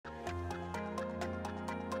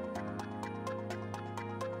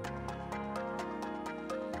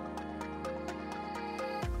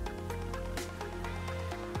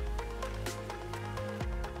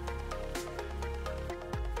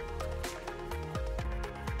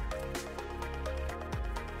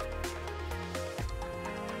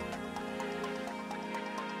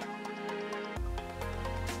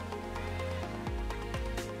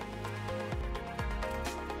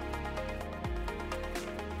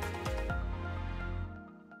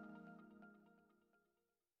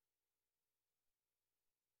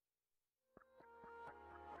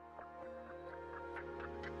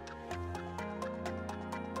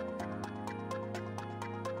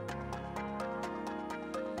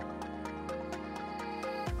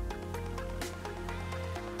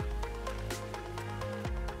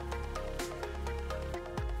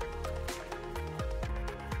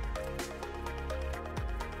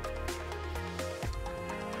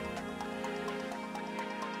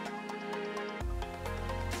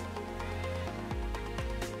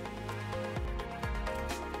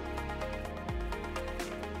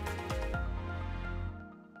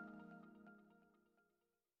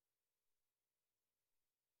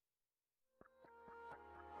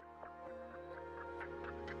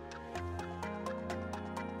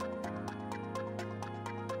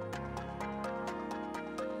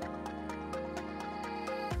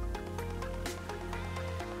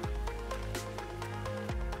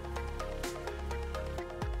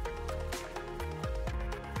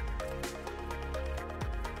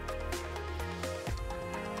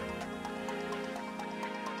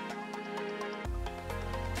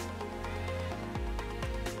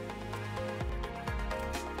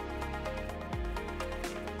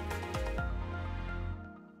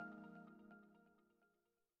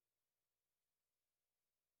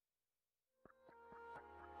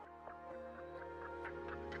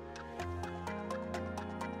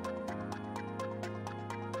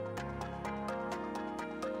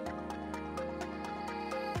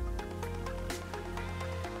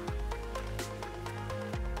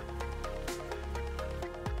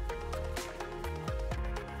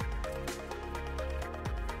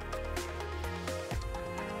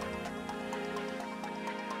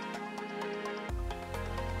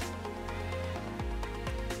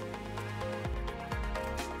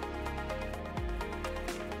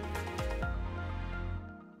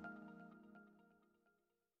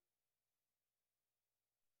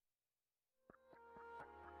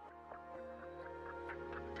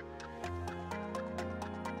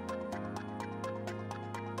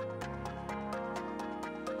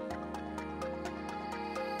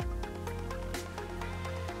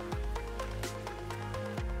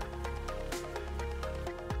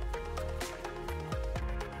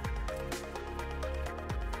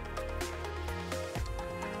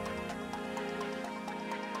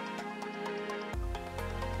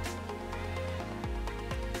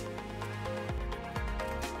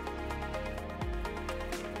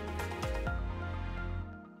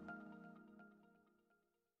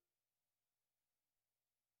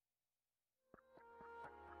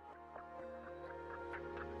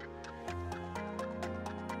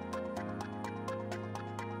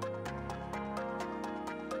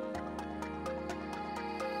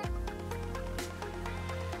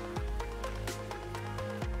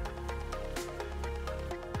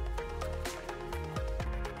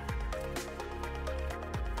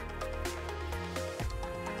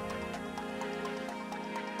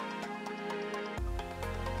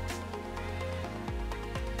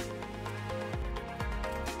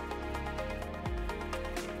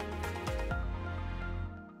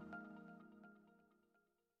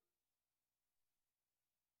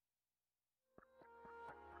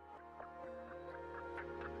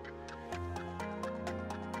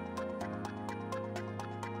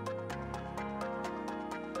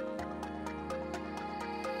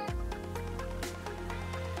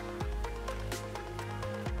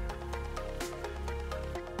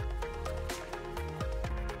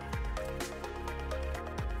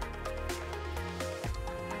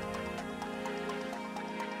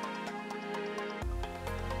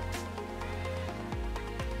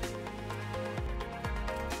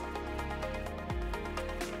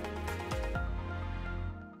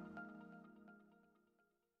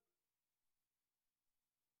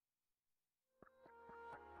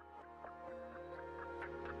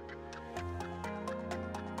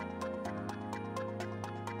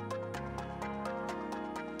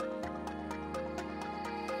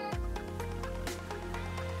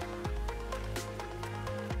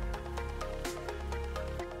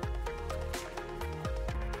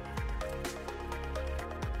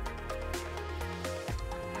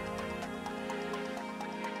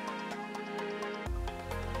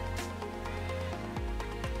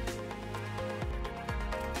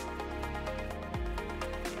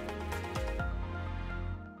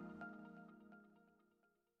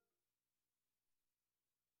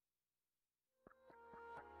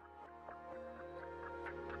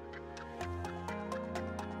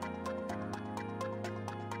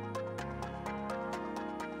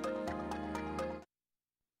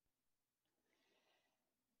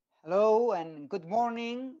Hello and good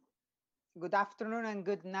morning, good afternoon and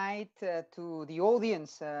good night to the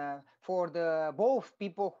audience for the both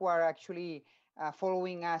people who are actually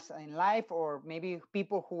following us in live or maybe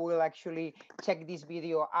people who will actually check this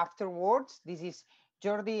video afterwards. This is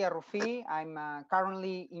Jordi Arrufi. I'm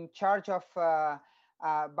currently in charge of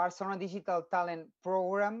Barcelona Digital Talent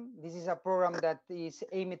Program. This is a program that is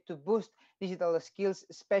aimed to boost digital skills,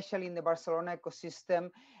 especially in the Barcelona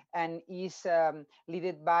ecosystem, and is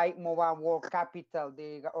led by Mobile World Capital,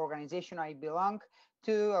 the organization I belong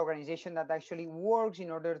to, organization that actually works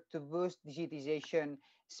in order to boost digitization,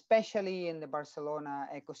 especially in the Barcelona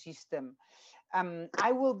ecosystem.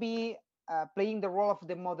 I will be playing the role of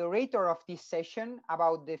the moderator of this session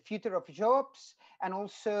about the future of jobs and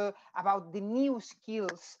also about the new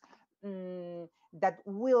skills that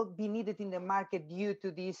will be needed in the market due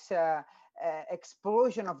to this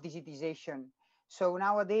explosion of digitization. So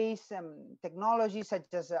nowadays, technologies such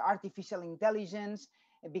as artificial intelligence,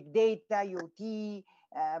 big data, IoT,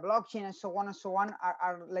 blockchain, and so on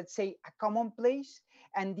are, let's say, a commonplace.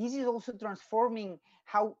 And this is also transforming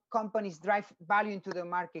how companies drive value into the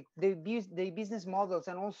market, the business models,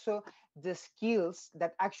 and also the skills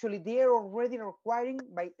that actually they are already requiring,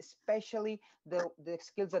 by especially the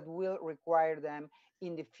skills that will require them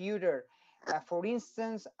in the future. For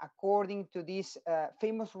instance, according to this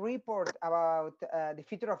famous report about the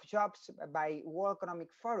future of jobs by World Economic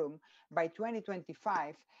Forum, by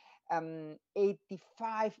 2025,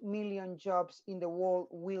 85 million jobs in the world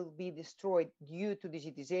will be destroyed due to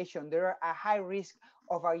digitization. There are a high risk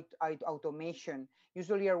of automation.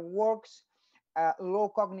 Usually are works, low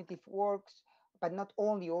cognitive works, but not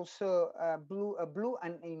only, also blue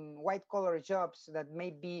and in white collar jobs that may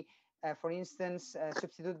be for instance,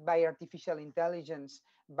 substituted by artificial intelligence,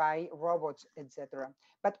 by robots, etc.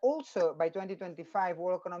 But also by 2025,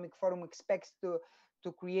 World Economic Forum expects to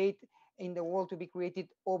create in the world to be created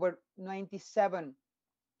over 97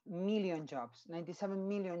 million jobs, 97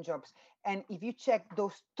 million jobs. And if you check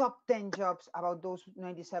those top 10 jobs about those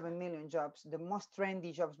 97 million jobs, the most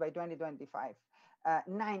trendy jobs by 2025,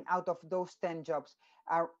 9 out of those 10 jobs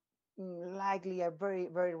are likely are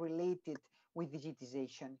very related with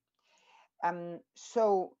digitization.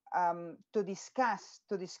 To discuss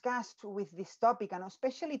with this topic, and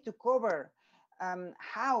especially to cover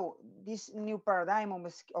how this new paradigm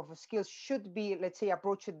of skills should be, let's say,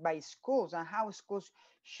 approached by schools, and how schools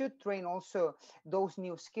should train also those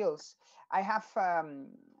new skills. I have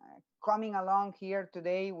coming along here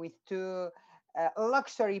today with two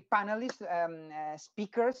luxury panelists,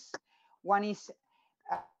 speakers. One is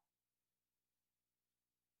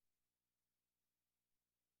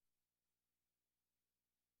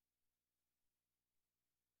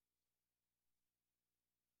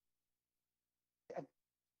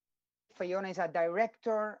Fiona is a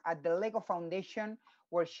director at the Lego Foundation,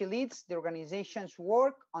 where she leads the organization's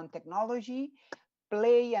work on technology,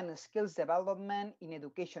 play, and skills development in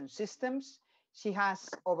education systems. She has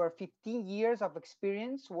over 15 years of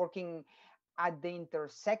experience working at the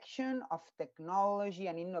intersection of technology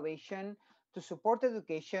and innovation to support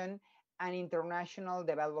education and international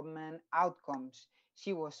development outcomes.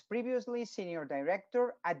 She was previously senior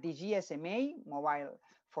director at the GSMA Mobile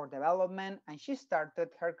for Development, and she started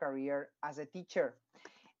her career as a teacher.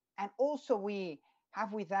 And also we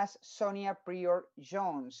have with us Sonia Prior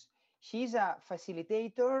Jones. She's a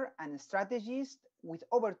facilitator and strategist with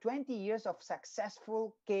over 20 years of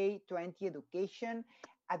successful K-20 education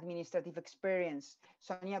administrative experience.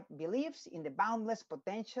 Sonia believes in the boundless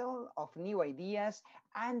potential of new ideas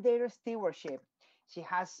and their stewardship. She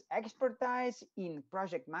has expertise in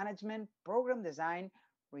project management, program design,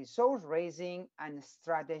 resource raising, and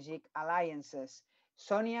strategic alliances.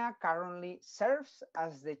 Sonia currently serves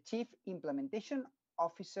as the Chief Implementation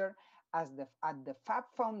Officer at the FAB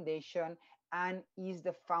Foundation and is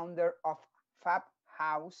the founder of FAB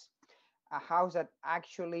House, a house that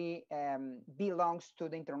actually belongs to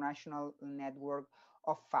the international network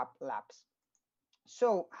of FAB Labs.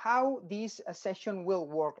 So how this session will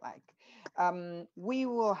work like? We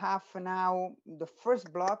will have now the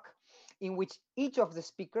first block in which each of the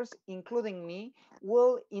speakers, including me,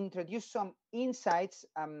 will introduce some insights,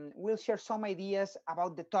 will share some ideas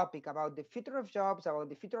about the topic, about the future of jobs, about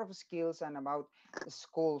the future of skills, and about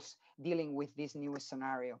schools dealing with this new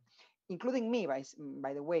scenario. Including me,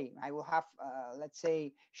 by the way. I will have, let's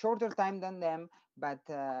say, shorter time than them, but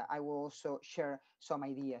I will also share some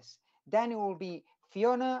ideas. Then it will be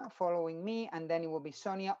Fiona following me, and then it will be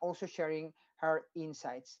Sonia also sharing her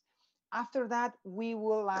insights. After that, we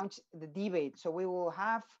will launch the debate. So we will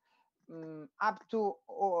have up to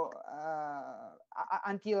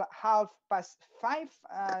until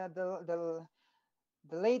 5:30.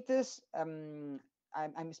 The latest, I'm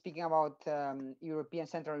speaking about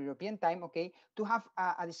Central European time, okay, to have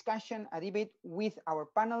a discussion, a debate with our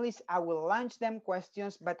panelists. I will launch them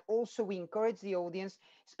questions, but also we encourage the audience,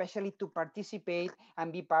 especially to participate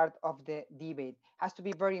and be part of the debate. Has to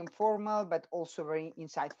be very informal, but also very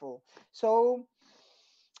insightful. So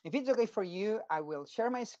if it's okay for you, I will share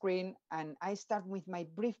my screen and I start with my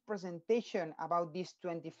brief presentation about these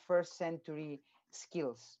 21st century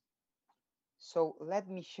skills. So let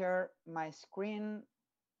me share my screen.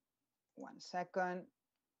 1 second.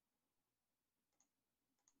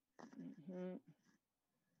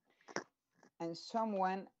 And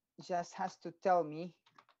someone just has to tell me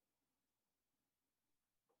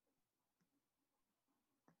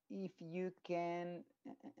if you can,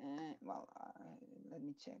 let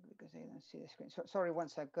me check because I don't see the screen. So, sorry, 1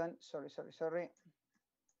 second. Sorry.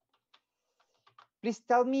 Please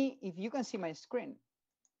tell me if you can see my screen.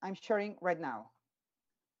 I'm sharing right now.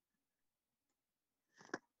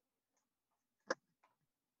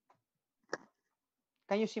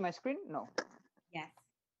 Can you see my screen? No. Yes.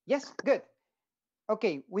 Yes, good.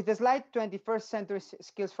 Okay, with the slide 21st century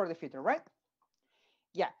skills for the future, right?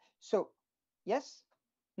 Yeah, so yes,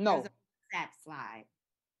 no. There's a WhatsApp slide.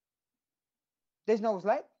 There's no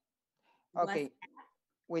slide? Okay, WhatsApp.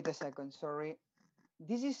 Wait a second, sorry.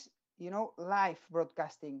 This is, live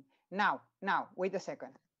broadcasting. Now, wait a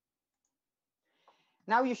second.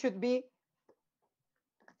 Now you should be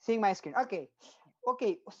seeing my screen. Okay,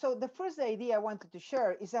 so the first idea I wanted to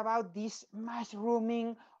share is about this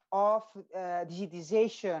mushrooming of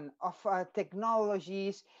digitization of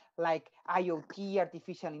technologies like IoT,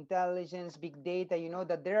 artificial intelligence, big data. You know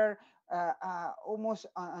that there are almost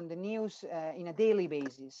on the news in a daily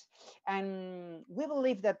basis. And we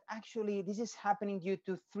believe that actually this is happening due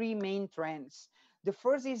to three main trends. The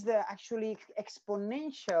first is the actually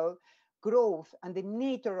exponential growth and the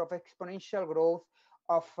nature of exponential growth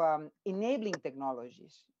of enabling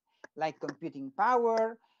technologies like computing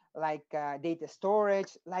power, like data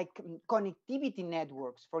storage, like connectivity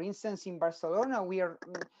networks. For instance, in Barcelona, we are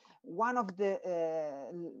one of the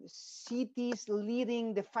cities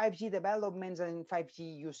leading the 5G developments and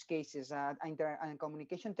 5G use cases, and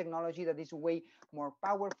communication technology that is way more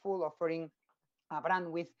powerful, offering a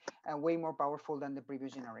bandwidth way more powerful than the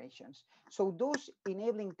previous generations. So those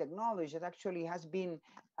enabling technologies that actually has been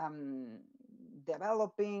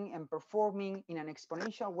developing and performing in an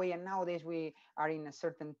exponential way, and nowadays we are in a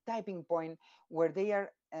certain tipping point where they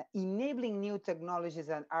are enabling new technologies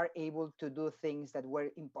that are able to do things that were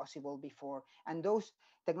impossible before. And those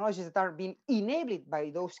technologies that are being enabled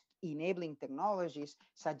by those enabling technologies,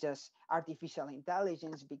 such as artificial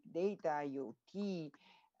intelligence, big data, IoT,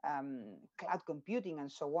 cloud computing,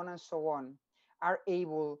 and so on, are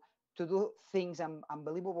able to do things,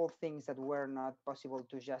 unbelievable things that were not possible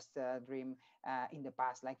to just dream in the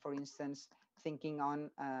past. Like, for instance, thinking on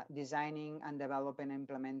designing and developing and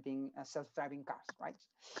implementing self-driving cars, right?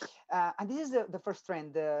 And this is the first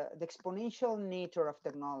trend, the exponential nature of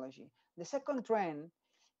technology. The second trend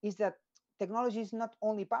is that technology is not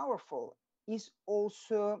only powerful, is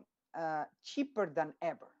also cheaper than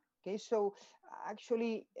ever. Okay, so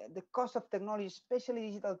actually the cost of technology, especially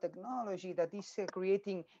digital technology, that is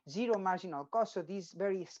creating zero marginal cost, so this is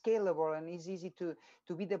very scalable and is easy to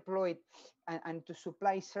be deployed and to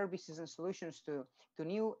supply services and solutions to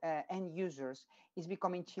new end users, is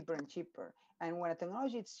becoming cheaper and cheaper. And when a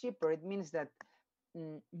technology is cheaper, it means that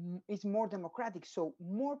it's more democratic, so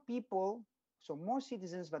more people, so more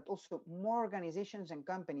citizens, but also more organizations and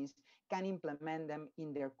companies can implement them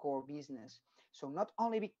in their core business. So not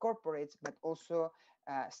only big corporates, but also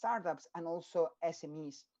startups and also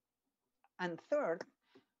SMEs. And third,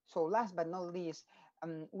 so last but not least,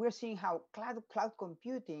 we're seeing how cloud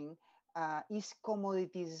computing is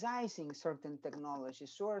commoditizing certain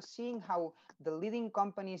technologies. So we're seeing how the leading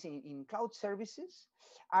companies in cloud services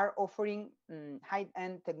are offering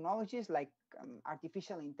high-end technologies like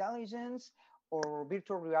artificial intelligence or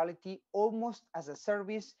virtual reality almost as a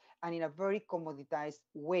service and in a very commoditized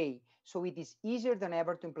way. So it is easier than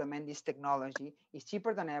ever to implement this technology, it's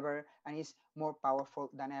cheaper than ever, and it's more powerful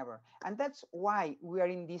than ever. And that's why we are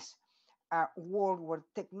in this world where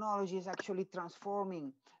technology is actually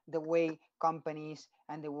transforming the way companies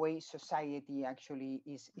and the way society actually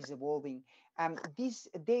is evolving. This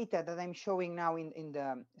data that I'm showing now in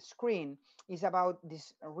the screen is about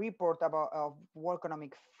this report of World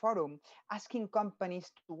Economic Forum, asking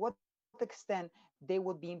companies to what extent they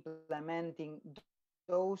would be implementing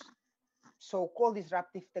those so-called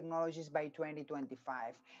disruptive technologies by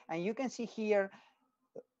 2025. And you can see here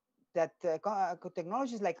that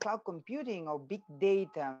technologies like cloud computing or big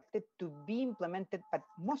data to be implemented, but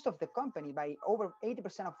most of the company, by over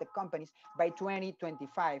 80% of the companies by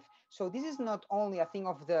 2025. So this is not only a thing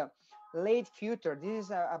of the late future, this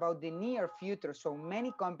is about the near future. So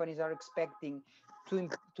many companies are expecting to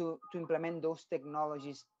implement those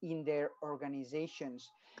technologies in their organizations.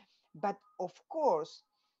 But of course,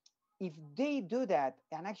 if they do that,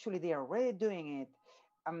 and actually they are already doing it,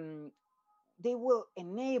 they will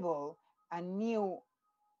enable a new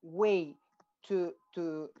way to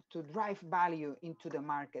drive value into the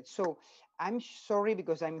market. So I'm sorry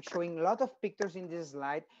because I'm showing a lot of pictures in this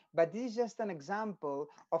slide, but this is just an example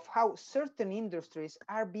of how certain industries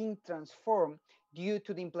are being transformed due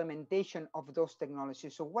to the implementation of those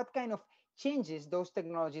technologies. So what kind of changes those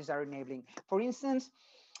technologies are enabling? For instance,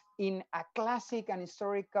 in a classic and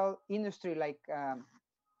historical industry like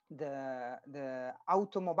the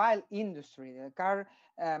automobile industry, the car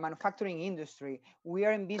manufacturing industry, we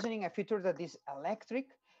are envisioning a future that is electric.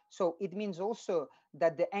 So it means also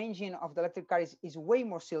that the engine of the electric car is way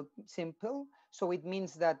more simple. So it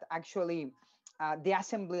means that actually the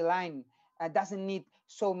assembly line doesn't need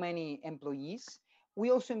so many employees.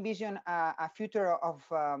 We also envision a future of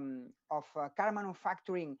car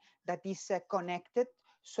manufacturing that is connected.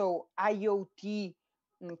 So IoT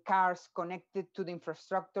cars connected to the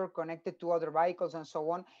infrastructure, connected to other vehicles and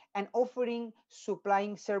so on, and offering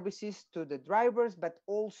supplying services to the drivers, but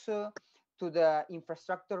also to the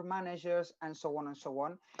infrastructure managers and so on and so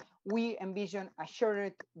on. We envision a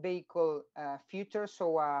shared vehicle future,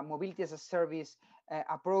 so a mobility as a service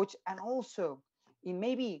approach, and also in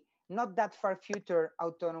maybe not that far future,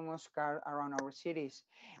 autonomous car around our cities.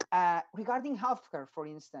 Regarding healthcare, for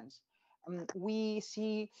instance, we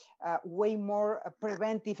see way more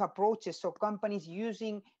preventive approaches. So companies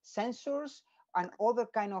using sensors and other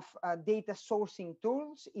kind of data sourcing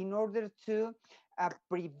tools in order to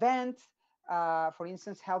prevent, for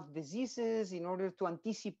instance, health diseases, in order to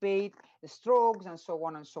anticipate the strokes and so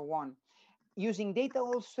on and so on. Using data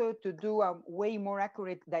also to do a way more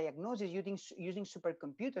accurate diagnosis, using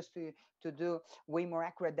supercomputers to do way more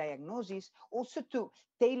accurate diagnosis, also to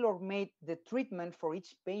tailor-make the treatment for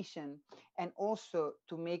each patient, and also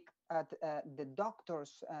to make the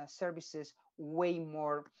doctor's services way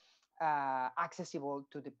more accessible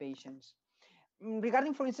to the patients.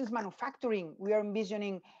 Regarding, for instance, manufacturing, we are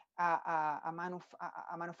envisioning a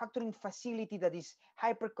manufacturing facility that is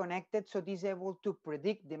hyper-connected, so this is able to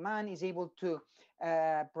predict demand, is able to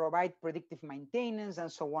provide predictive maintenance,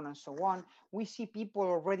 and so on and so on. We see people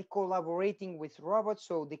already collaborating with robots,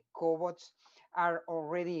 so the cobots are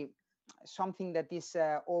already something that is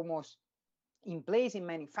almost in place in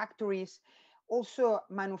many factories. Also,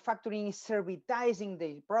 manufacturing is servitizing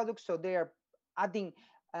the products, so they are adding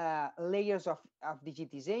layers of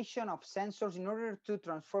digitization of sensors in order to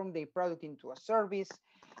transform the product into a service.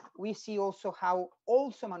 We see also how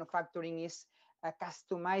also manufacturing is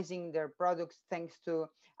customizing their products thanks to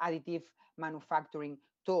additive manufacturing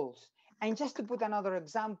tools. And just to put another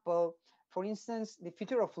example, for instance, the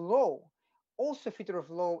future of law. Also, future of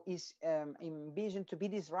law is envisioned to be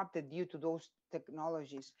disrupted due to those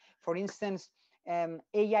technologies. For instance,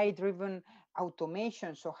 AI-driven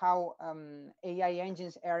automation, so how AI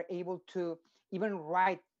engines are able to even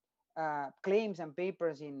write claims and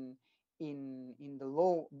papers in the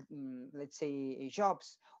law, let's say,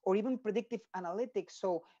 jobs, or even predictive analytics.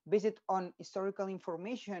 So based on historical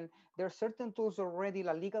information, there are certain tools already,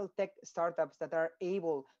 like legal tech startups, that are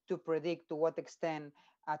able to predict to what extent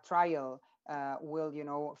a trial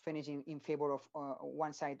will, finish in favor of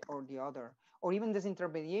one side or the other, or even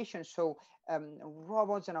disintermediation. So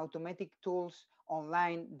robots and automatic tools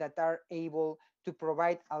online that are able to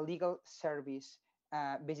provide a legal service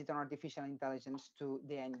based on artificial intelligence to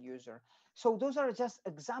the end user. So those are just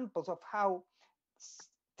examples of how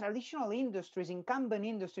traditional industries, incumbent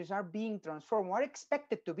industries, are being transformed, or are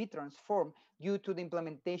expected to be transformed due to the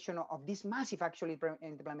implementation of this massive, actually,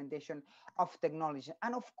 implementation of technology.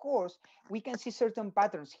 And of course, we can see certain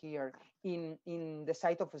patterns here in the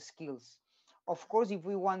side of skills. Of course, if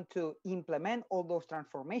we want to implement all those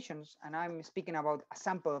transformations, and I'm speaking about a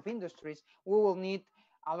sample of industries, we will need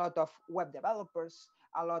a lot of web developers,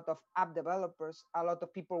 a lot of app developers, a lot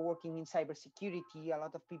of people working in cybersecurity, a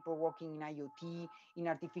lot of people working in IoT, in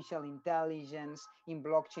artificial intelligence, in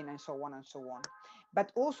blockchain, and so on and so on.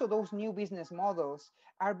 But also those new business models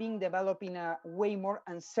are being developed in a way more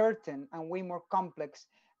uncertain and way more complex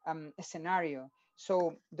scenario.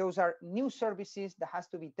 So those are new services that has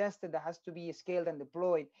to be tested, that has to be scaled and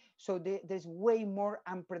deployed. So there's way more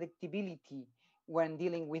unpredictability when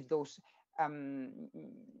dealing with those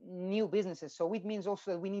new businesses. So it means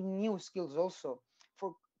also that we need new skills also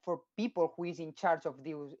for people who is in charge of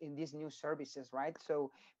these new services, right?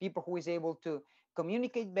 So people who is able to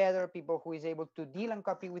communicate better, people who is able to deal and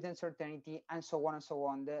copy with uncertainty, and so on and so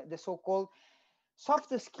on. The so-called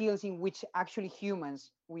soft skills in which actually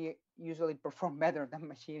humans, we usually perform better than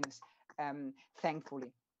machines,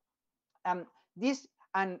 thankfully. This,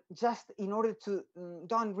 and just in order to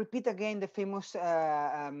don't repeat again the famous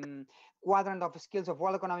quadrant of skills of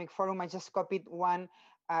World Economic Forum, I just copied one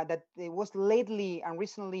that was lately and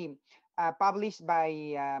recently published by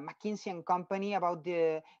McKinsey and Company about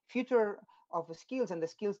the future of skills and the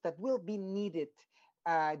skills that will be needed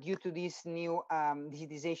due to this new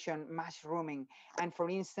digitization mushrooming. And for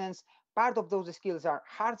instance, part of those skills are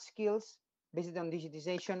hard skills based on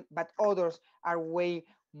digitization, but others are way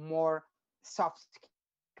more soft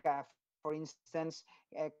skills. For instance,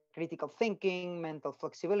 critical thinking, mental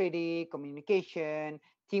flexibility, communication,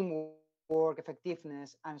 teamwork,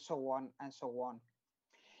 effectiveness, and so on and so on.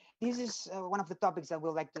 This is one of the topics that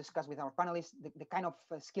we'll like to discuss with our panelists, the kind of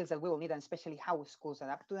skills that we will need, and especially how schools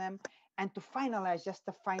adapt to them. And to finalize, just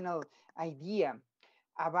a final idea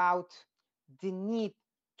about the need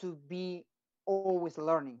to be always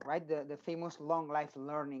learning, right? The famous long life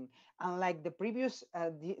learning. Unlike the previous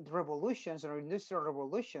revolutions or industrial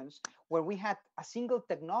revolutions, where we had a single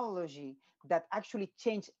technology that actually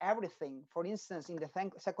changed everything. For instance, in the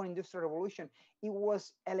second industrial revolution, it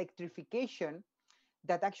was electrification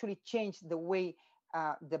that actually changed the way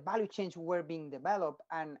the value chains were being developed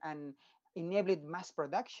and enabled mass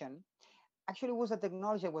production. Actually, it was a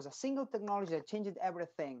technology, it was a single technology that changed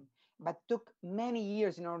everything, but took many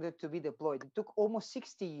years in order to be deployed. It took almost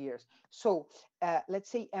 60 years. So let's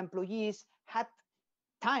say employees had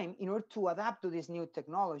time in order to adapt to this new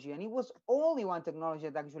technology. And it was only one technology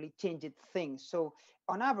that actually changed things. So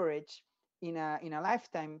on average, in a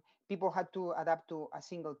lifetime, people had to adapt to a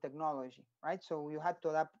single technology, right? So you had to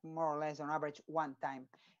adapt more or less on average one time.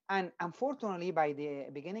 And unfortunately, by the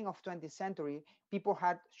beginning of 20th century, people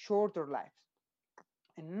had shorter lives.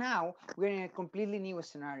 And now we're in a completely new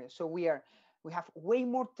scenario. So we have way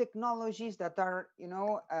more technologies that are,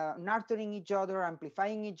 nurturing each other,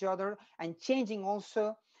 amplifying each other, and changing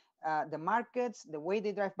also the markets, the way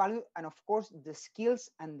they drive value, and of course the skills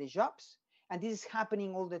and the jobs. And this is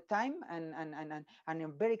happening all the time and in a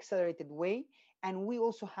very accelerated way. And we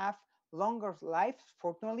also have longer life,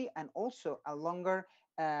 fortunately, and also a longer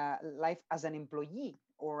life as an employee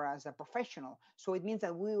or as a professional. So it means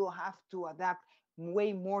that we will have to adapt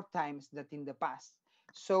way more times than in the past.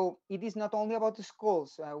 So it is not only about the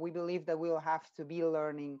schools. We believe that we will have to be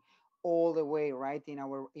learning all the way, right, in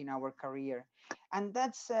our career. And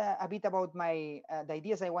that's a bit about the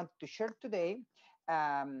ideas I want to share today.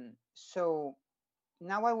 So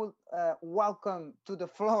now I will welcome to the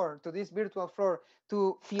floor, to this virtual floor,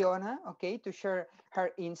 to Fiona, okay, to share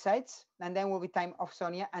her insights. And then will be time of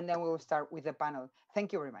Sonia, and then we will start with the panel.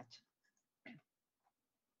 Thank you very much.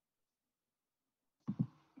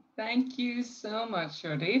 Thank you so much,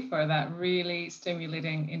 Jordi, for that really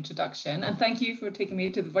stimulating introduction. And thank you for taking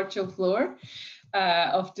me to the virtual floor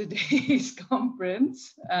of today's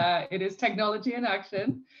conference. It is technology in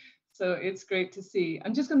action. So it's great to see.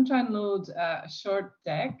 I'm just going to try and load a short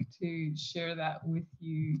deck to share that with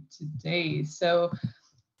you today. So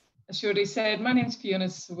as Jordi said, my name is Fiona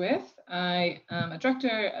Swift. I am a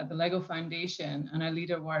director at the LEGO Foundation, and I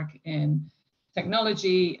lead our work in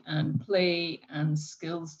technology and play and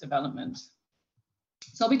skills development.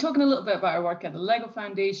 So I'll be talking a little bit about our work at the LEGO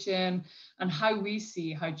Foundation and how we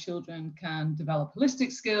see how children can develop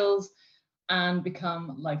holistic skills and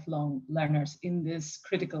become lifelong learners in this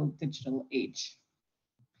critical digital age.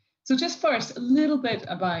 So just first, a little bit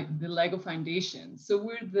about the LEGO Foundation. So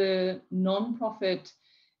we're the non-profit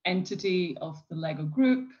entity of the LEGO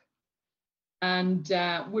Group. And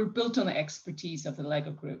we're built on the expertise of the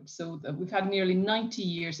LEGO Group. So we've had nearly 90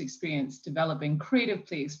 years experience developing creative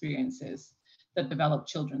play experiences that develop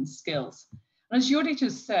children's skills. And as Jordi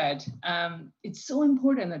just said, it's so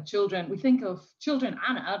important that children, we think of children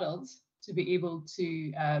and adults to be able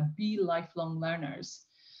to be lifelong learners.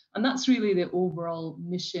 And that's really the overall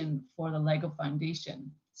mission for the LEGO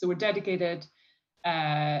Foundation. So we're dedicated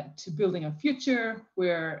to building a future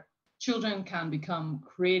where children can become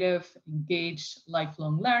creative, engaged,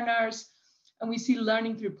 lifelong learners. And we see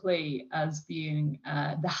learning through play as being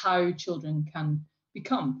the how children can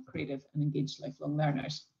become creative and engaged lifelong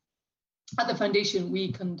learners. At the Foundation,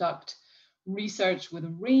 we conduct research with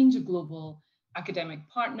a range of global academic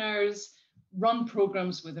partners, run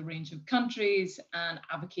programs with a range of countries, and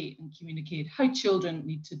advocate and communicate how children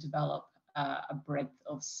need to develop a breadth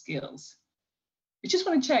of skills. I just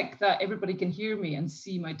want to check that everybody can hear me and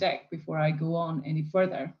see my deck before I go on any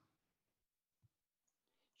further.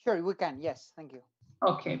 Sure, we can. Yes, thank you.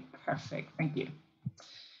 Okay, perfect. Thank you.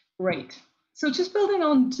 Great. So just building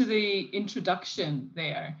on to the introduction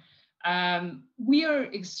there, we are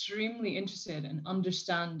extremely interested in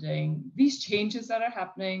understanding these changes that are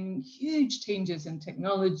happening, huge changes in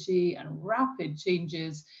technology and rapid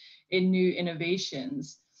changes in new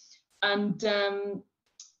innovations. And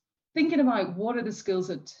thinking about what are the skills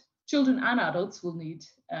that children and adults will need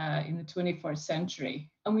in the 21st century.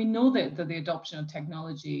 And we know that the adoption of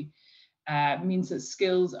technology means that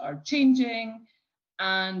skills are changing.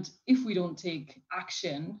 And if we don't take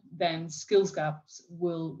action, then skills gaps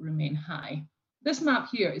will remain high. This map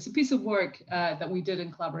here is a piece of work that we did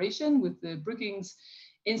in collaboration with the Brookings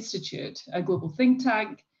Institute, a global think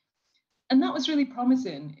tank. And that was really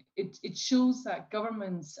promising. It shows that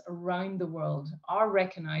governments around the world are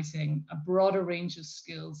recognizing a broader range of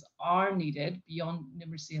skills are needed beyond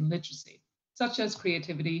numeracy and literacy, such as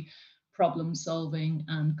creativity, problem solving,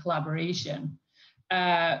 and collaboration.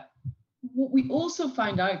 What we also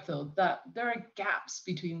find out, though, that there are gaps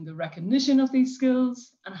between the recognition of these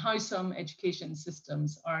skills and how some education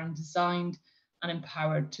systems are designed and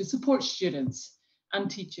empowered to support students and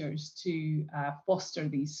teachers to foster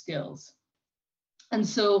these skills.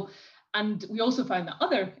 And we also find that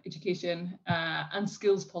other education and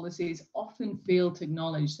skills policies often fail to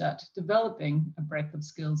acknowledge that developing a breadth of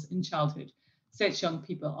skills in childhood sets young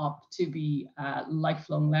people up to be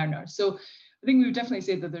lifelong learners. So I think we would definitely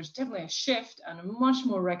say that there's definitely a shift and a much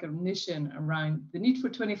more recognition around the need for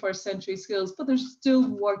 21st century skills, but there's still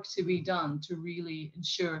work to be done to really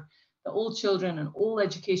ensure that all children and all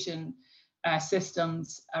education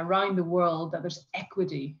systems around the world, that there's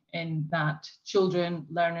equity in that children,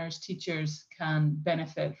 learners, teachers can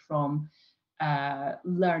benefit from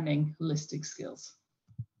learning holistic skills.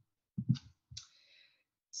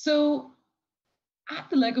 So at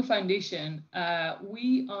the LEGO Foundation,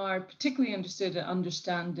 we are particularly interested in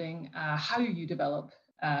understanding how you develop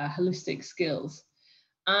holistic skills.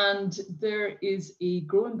 And there is a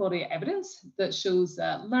growing body of evidence that shows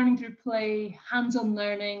that learning through play, hands-on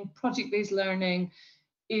learning, project-based learning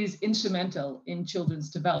is instrumental in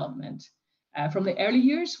children's development. From the early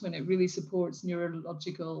years, when it really supports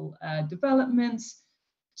neurological developments,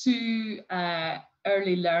 to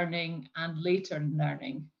early learning and later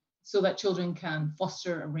learning, so that children can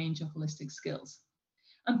foster a range of holistic skills.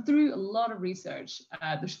 And through a lot of research,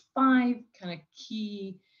 there's 5 kind of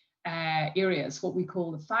key areas, what we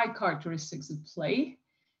call the 5 characteristics of play,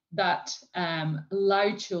 that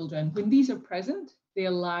allow children, when these are present, they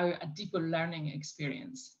allow a deeper learning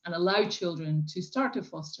experience and allow children to start to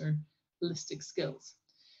foster holistic skills.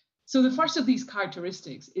 So the first of these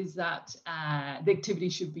characteristics is that the activity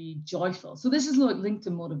should be joyful. So this is linked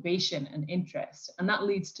to motivation and interest, and that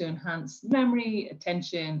leads to enhanced memory,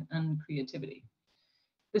 attention, and creativity.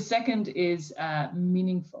 The second is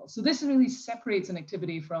meaningful. So this really separates an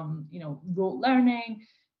activity from, rote learning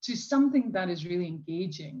to something that is really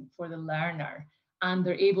engaging for the learner, and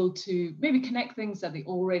they're able to maybe connect things that they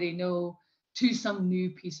already know to some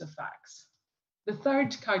new piece of facts. The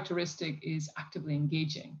third characteristic is actively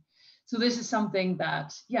engaging. So this is something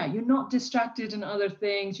that, you're not distracted in other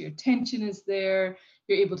things, your attention is there,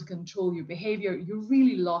 you're able to control your behavior, you're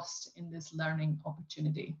really lost in this learning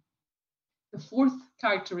opportunity. The fourth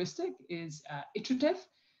characteristic is iterative.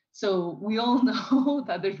 So we all know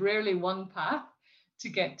that there's rarely one path to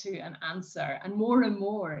get to an answer, and more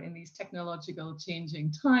in these technological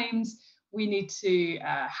changing times, we need to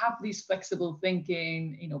have these flexible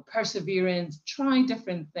thinking, perseverance, try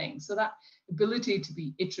different things. So that ability to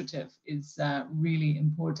be iterative is really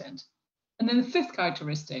important. And then the fifth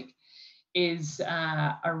characteristic is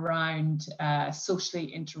around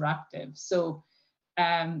socially interactive. So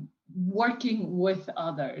working with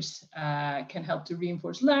others can help to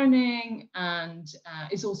reinforce learning and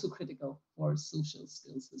is also critical for social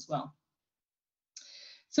skills as well.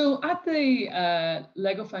 So at the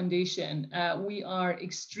LEGO Foundation, we are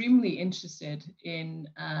extremely interested in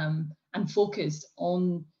and focused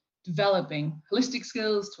on developing holistic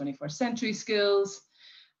skills, 21st century skills.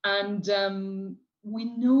 And we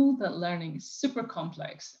know that learning is super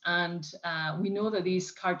complex, and we know that these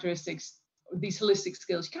characteristics, these holistic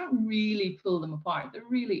skills, you can't really pull them apart. They're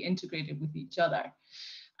really integrated with each other.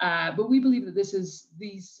 But we believe that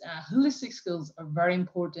these holistic skills are very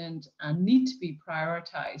important and need to be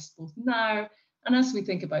prioritized both now and as we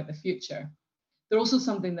think about the future. They're also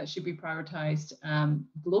something that should be prioritized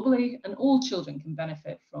globally, and all children can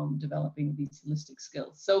benefit from developing these holistic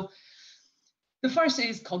skills. So the first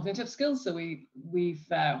is cognitive skills. So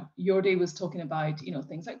Jordi was talking about,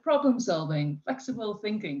 things like problem solving, flexible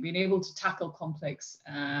thinking, being able to tackle complex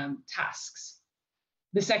tasks.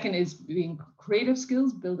 The second is being creative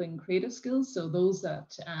skills, building creative skills. So those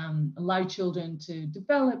that allow children to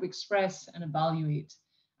develop, express, and evaluate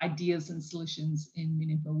ideas and solutions in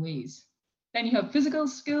meaningful ways. Then you have physical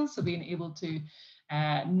skills, so being able to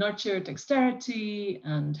nurture dexterity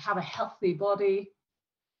and have a healthy body.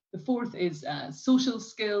 The fourth is social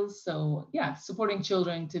skills. So yeah, supporting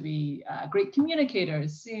children to be great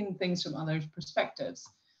communicators, seeing things from others' perspectives.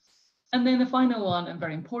 And then the final one, and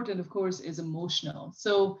very important, of course, is emotional.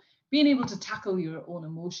 So being able to tackle your own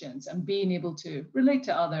emotions and being able to relate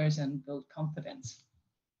to others and build confidence.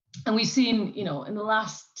 And we've seen, in the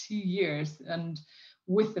last 2 years and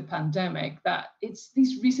with the pandemic, that it's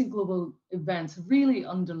these recent global events have really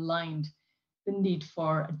underlined the need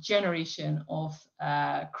for a generation of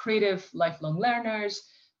creative lifelong learners,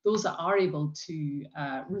 those that are able to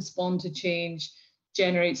respond to change,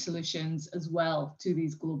 generate solutions as well to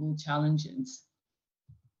these global challenges.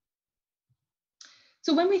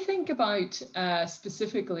 So when we think about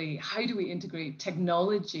specifically how do we integrate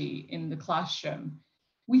technology in the classroom,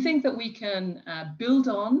 we think that we can build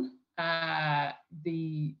on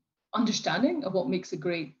the understanding of what makes a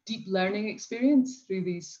great deep learning experience through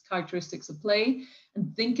these characteristics of play,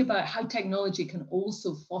 and think about how technology can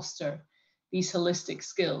also foster these holistic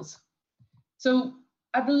skills. So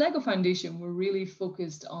at the LEGO Foundation, we're really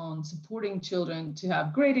focused on supporting children to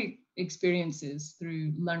have great experiences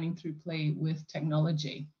through learning through play with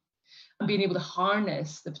technology, and being able to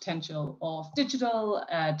harness the potential of digital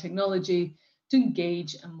technology to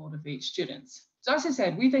engage and motivate students. So as I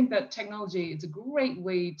said, we think that technology is a great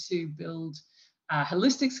way to build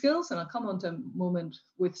holistic skills, and I'll come on to a moment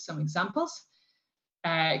with some examples.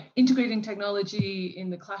 Integrating technology in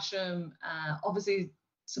the classroom obviously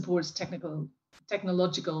supports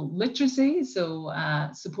technological literacy, so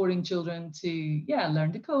supporting children to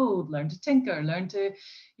learn to code, learn to tinker, learn to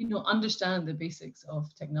understand the basics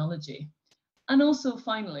of technology. And also,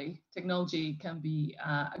 finally, technology can be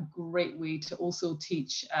a great way to also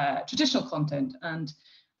teach traditional content and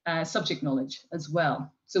subject knowledge as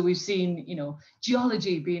well. So we've seen,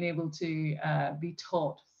 geology being able to be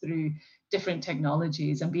taught through different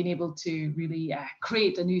technologies, and being able to really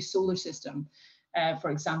create a new solar system,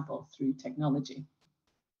 for example, through technology.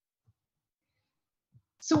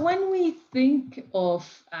 So when we think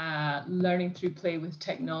of learning through play with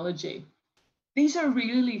technology, these are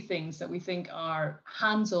really things that we think are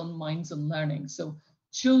hands-on, minds-on learning. So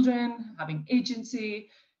children having agency,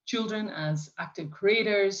 children as active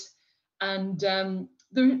creators. And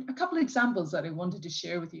there are a couple of examples that I wanted to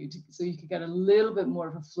share with you so you could get a little bit more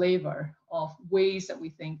of a flavor of ways that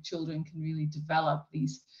we think children can really develop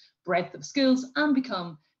these breadth of skills and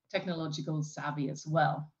become technological savvy as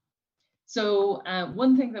well. So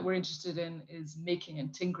one thing that we're interested in is making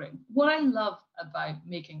and tinkering. What I love about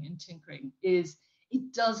making and tinkering is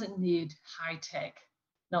it doesn't need high-tech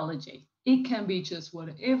technology. It can be just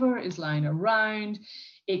whatever is lying around.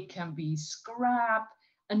 It can be scrap.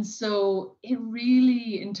 And so it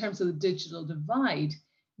really, in terms of the digital divide,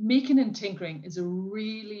 making and tinkering is a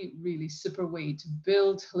really, really super way to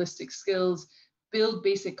build holistic skills, build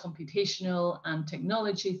basic computational and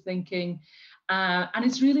technology thinking. And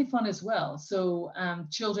it's really fun as well. So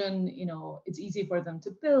children, it's easy for them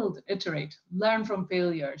to build, iterate, learn from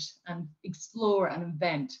failures, and explore and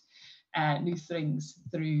invent new things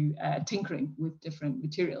through tinkering with different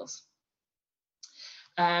materials.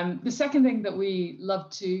 The second thing that we love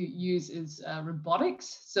to use is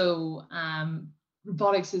robotics. So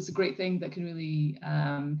robotics is a great thing that can really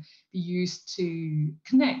be used to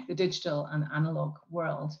connect the digital and analog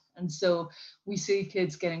world. And so we see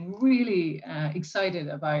kids getting really excited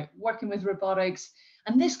about working with robotics.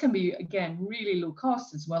 And this can be, again, really low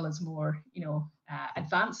cost as well as more,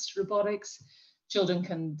 advanced robotics. Children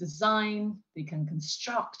can design, they can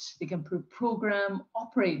construct, they can program,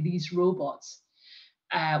 operate these robots.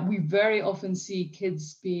 We very often see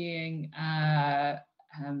kids being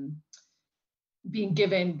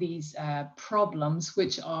given these problems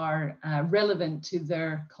which are relevant to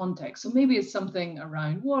their context. So maybe it's something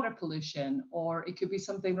around water pollution, or it could be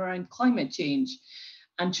something around climate change.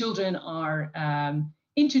 And children are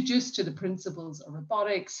introduced to the principles of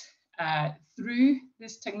robotics through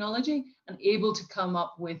this technology and able to come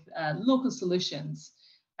up with local solutions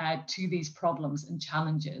to these problems and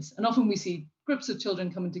challenges. And often we see groups of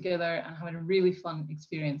children coming together and having a really fun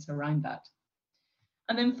experience around that.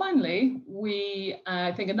 And then finally,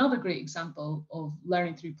 I think another great example of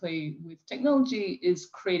learning through play with technology is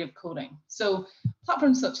creative coding. So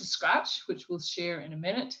platforms such as Scratch, which we'll share in a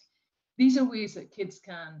minute, these are ways that kids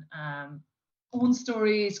can own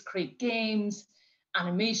stories, create games,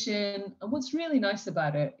 animation. And what's really nice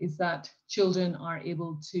about it is that children are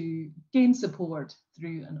able to gain support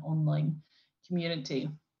through an online community.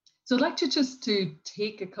 So I'd like to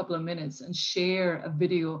take a couple of minutes and share a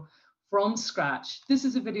video from Scratch. This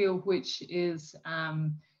is a video which is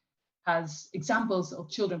has examples of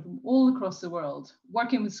children from all across the world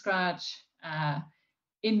working with Scratch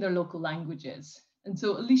in their local languages. And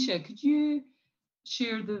so Alicia, could you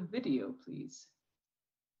share the video, please?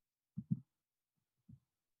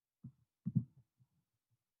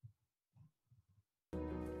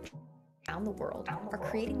 Around the world are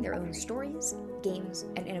creating their own stories, games,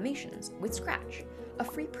 and animations with Scratch, a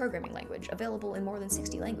free programming language available in more than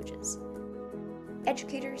 60 languages.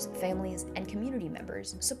 Educators, families, and community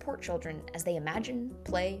members support children as they imagine,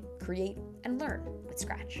 play, create, and learn with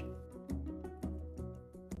Scratch.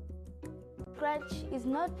 Scratch is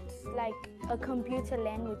not like a computer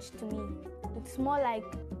language to me. It's more like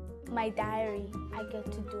my diary. I get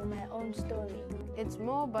to do my own story. It's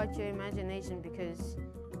more about your imagination because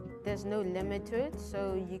there's no limit to it, so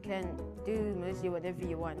you can do mostly whatever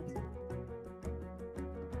you want.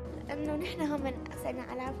 إنه نحن هم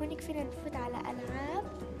صرنا ألعاب هونيك فينا نفوت على ألعاب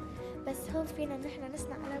بس هون فينا نحن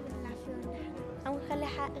نصنع ألعاب نلعب فيهم نحن أو نخلي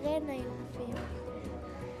غيرنا يلعب فيهم.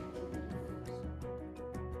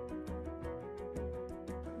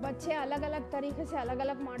 बच्चे अलग अलग तरीके से अलग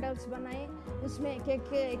अलग models बनाए उसमें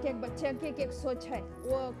एक बच्चे की एक सोच है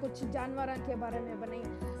वो कुछ जानवरों के बारे में बने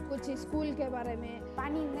कुछ स्कूल के बारे में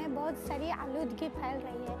पानी में बहुत सारी आलूदगी फैल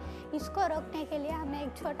रही है इसको रोकने के लिए हमने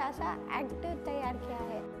एक छोटा सा एक्ट तैयार किया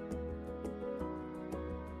है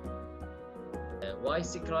Why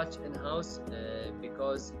Scratch in-house?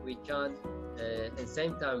 Because we can at the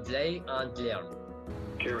same time play and learn.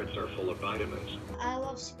 Carrots are full of vitamins. I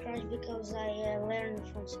love Scratch because I learn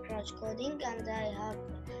from Scratch coding and I have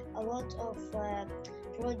a lot of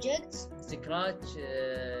projects. Scratch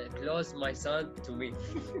close my son to me.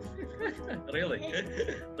 Really,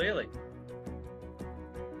 really.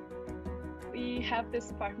 We have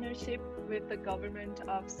this partnership with the government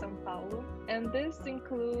of São Paulo, and this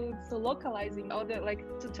includes localizing all the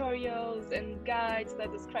tutorials and guides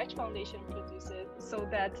that the Scratch Foundation produces so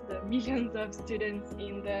that the millions of students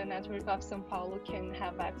in the network of São Paulo can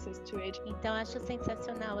have access to it. Então acho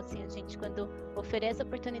sensacional assim a gente quando oferece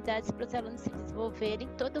oportunidades para os alunos se desenvolverem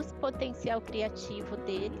todo o potencial criativo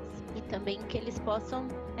deles e também que eles possam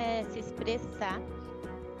se expressar.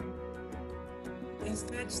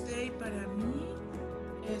 Scratch Day para mí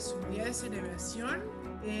es un día de celebración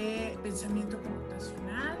de pensamiento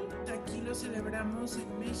computacional. Aquí lo celebramos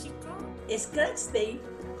en México. Scratch Day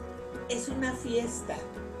es una fiesta.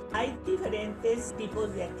 Hay diferentes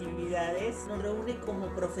tipos de actividades. Nos reúne como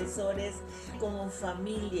profesores, como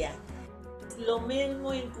familia. Lo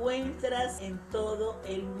mismo encuentras en todo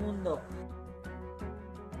el mundo.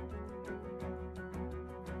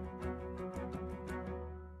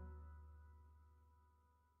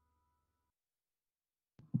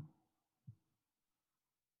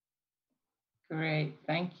 Great,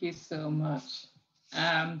 thank you so much.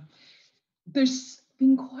 There's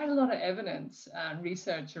been quite a lot of evidence and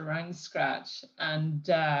research around Scratch, and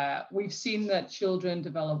we've seen that children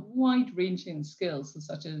develop wide-ranging skills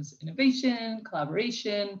such as innovation,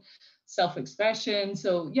 collaboration, self-expression.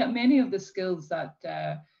 So yeah, many of the skills that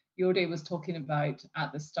Yode was talking about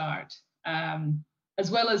at the start, as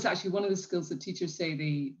well as actually one of the skills that teachers say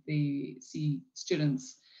they see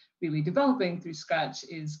students really developing through Scratch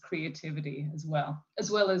is creativity as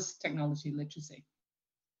well as technology literacy.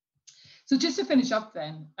 So just to finish up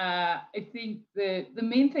then, I think the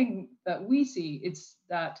main thing that we see is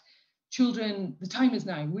that children, the time is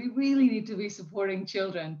now. We really need to be supporting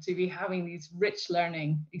children to be having these rich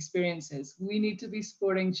learning experiences. We need to be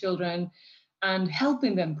supporting children and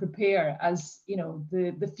helping them prepare, as you know,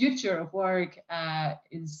 the future of work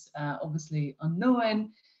is obviously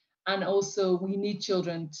unknown. And also we need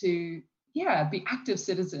children to, be active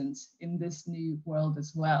citizens in this new world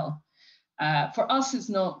as well. For us, it's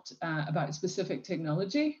not about specific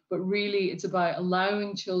technology, but really it's about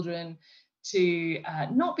allowing children to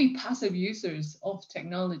not be passive users of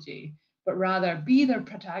technology, but rather be their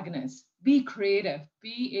protagonists, be creative,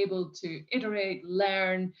 be able to iterate,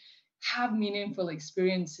 learn, have meaningful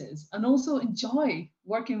experiences, and also enjoy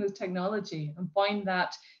working with technology and find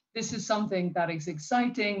that this is something that is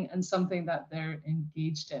exciting and something that they're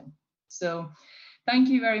engaged in. So Thank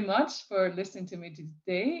you very much for listening to me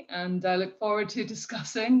today, and I look forward to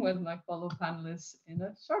discussing with my fellow panelists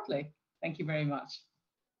shortly. Thank you very much.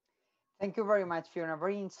 Thank you very much, Fiona.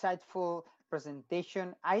 Very insightful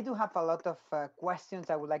presentation. I do have a lot of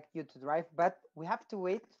questions I would like you to drive, but we have to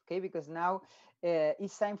wait, okay? Because now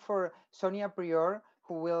it's time for Sonia Prior,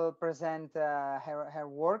 who will present her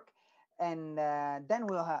work, and then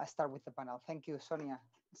we'll start with the panel. Thank you, Sonia.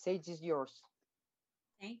 Stage is yours.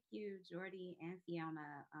 Thank you, Jordi and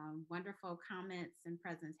Fiona. Wonderful comments and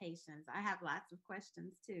presentations. I have lots of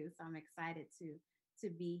questions too, so I'm excited to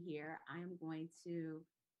be here. I am going to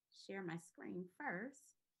share my screen first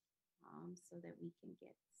so that we can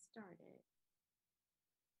get started.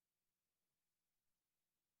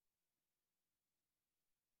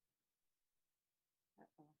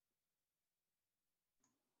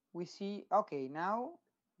 We see, okay, now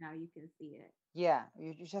you can see it. Yeah,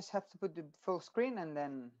 you just have to put the full screen and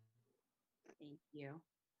then. Thank you.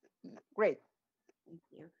 Great. Thank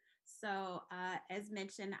you. So as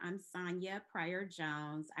mentioned, I'm Sonia Prior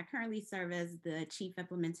Jones. I currently serve as the Chief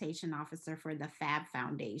Implementation Officer for the FAB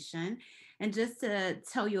Foundation. And just to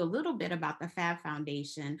tell you a little bit about the FAB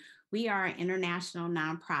Foundation, we are an international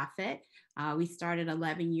nonprofit. We started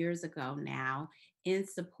 11 years ago now in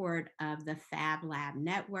support of the Fab Lab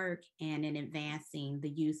network and in advancing the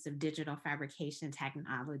use of digital fabrication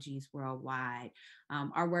technologies worldwide.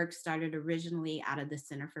 Our work started originally out of the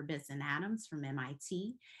Center for Bits and Atoms from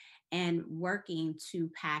MIT, and working to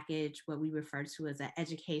package what we refer to as an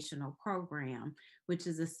educational program, which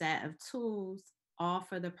is a set of tools all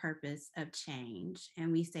for the purpose of change.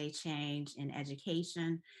 And we say change in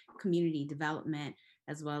education, community development,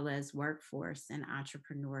 as well as workforce and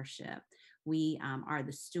entrepreneurship. We are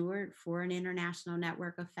the steward for an international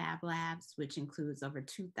network of Fab Labs, which includes over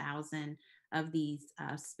 2,000 of these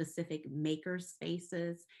specific maker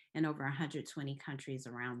spaces in over 120 countries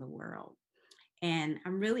around the world. And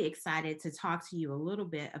I'm really excited to talk to you a little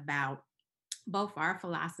bit about both our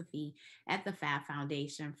philosophy at the Fab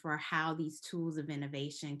Foundation for how these tools of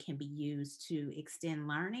innovation can be used to extend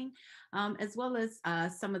learning, as well as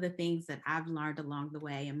some of the things that I've learned along the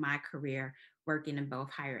way in my career working in both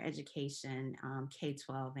higher education,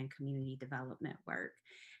 K-12, and community development work.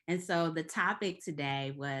 And so the topic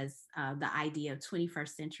today was the idea of 21st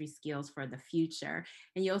century skills for the future.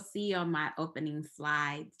 And you'll see on my opening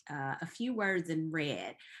slides a few words in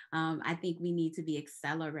red. I think we need to be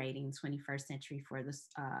accelerating 21st century for the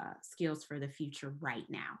skills for the future right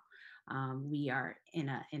now. We are in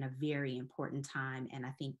a very important time, and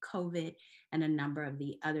I think COVID and a number of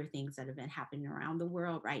the other things that have been happening around the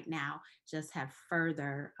world right now just have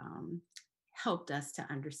further helped us to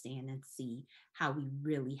understand and see how we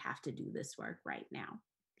really have to do this work right now.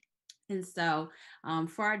 And so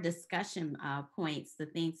for our discussion points, the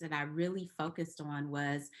things that I really focused on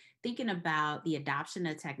was thinking about the adoption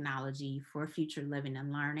of technology for future living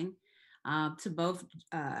and learning, to both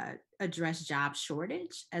address job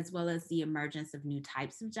shortage as well as the emergence of new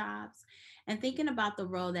types of jobs, and thinking about the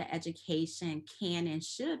role that education can and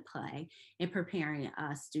should play in preparing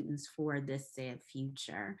students for this said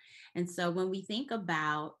future. And so when we think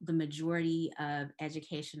about the majority of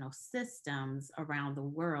educational systems around the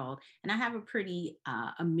world, and I have a pretty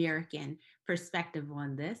American perspective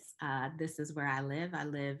on this. This is where I live. I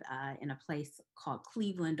live in a place called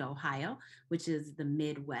Cleveland, Ohio, which is the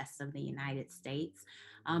Midwest of the United States.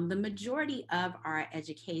 The majority of our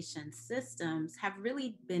education systems have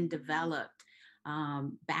really been developed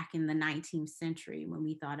back in the 19th century when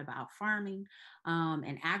we thought about farming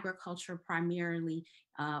and agriculture primarily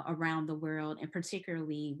around the world, and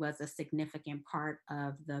particularly was a significant part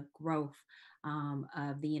of the growth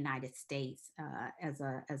of the United States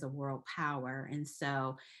as a world power. And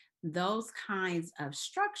so those kinds of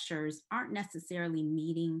structures aren't necessarily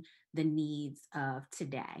meeting the needs of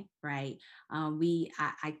today, right?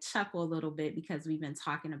 I chuckle a little bit because we've been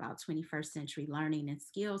talking about 21st century learning and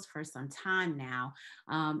skills for some time now,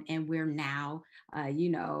 and we're now,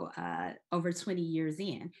 over 20 years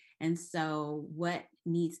in. And so what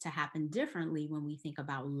needs to happen differently when we think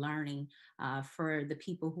about learning for the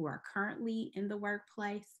people who are currently in the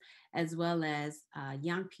workplace, as well as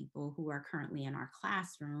young people who are currently in our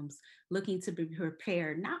classrooms, looking to be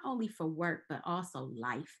prepared not only for work, but also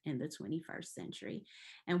life in the 21st century.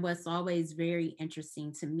 And what's always very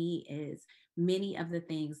interesting to me is many of the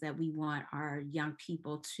things that we want our young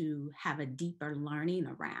people to have a deeper learning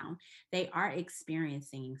around, they are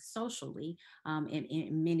experiencing socially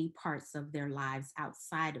in many parts of their lives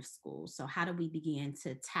outside of school. So how do we begin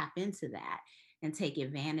to tap into that and take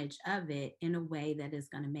advantage of it in a way that is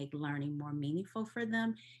going to make learning more meaningful for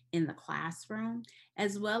them in the classroom,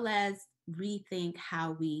 as well as rethink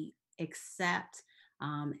how we accept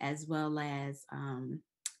as well as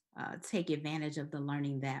take advantage of the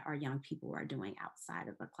learning that our young people are doing outside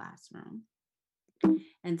of the classroom.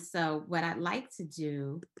 And so what I'd like to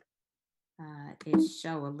do is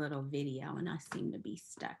show a little video, and I seem to be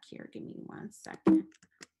stuck here. Give me 1 second.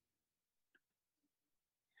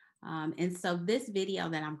 And so this video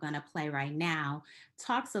that I'm going to play right now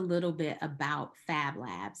talks a little bit about Fab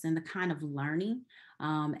Labs and the kind of learning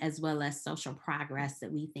as well as social progress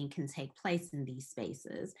that we think can take place in these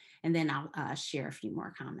spaces. And then I'll share a few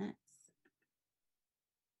more comments.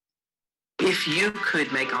 If you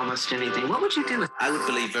could make almost anything, what would you do? I would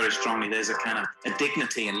believe very strongly there's a kind of a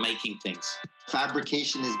dignity in making things.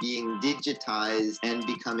 Fabrication is being digitized and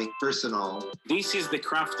becoming personal. This is the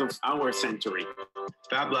craft of our century.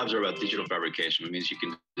 Fab Labs are about digital fabrication. It means you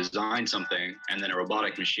can design something and then a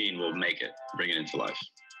robotic machine will make it, bring it into life.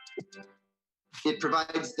 It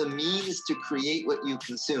provides the means to create what you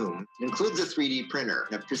consume. It includes a 3D printer,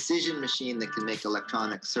 a precision machine that can make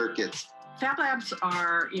electronic circuits. Fab Labs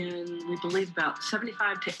are in, we believe, about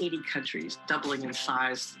 75 to 80 countries, doubling in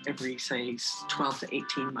size every, say, 12 to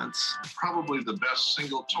 18 months. Probably the best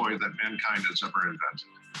single toy that mankind has ever invented.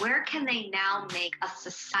 Where can they now make a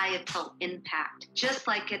societal impact, just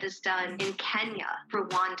like it is done in Kenya,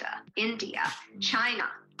 Rwanda, India, China,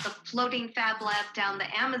 the floating Fab Lab down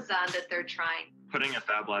the Amazon that they're trying? Putting a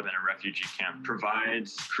Fab Lab in a refugee camp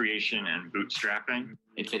provides creation and bootstrapping.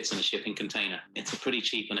 It fits in a shipping container. It's a pretty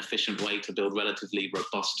cheap and efficient way to build relatively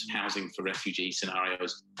robust housing for refugee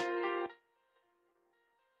scenarios.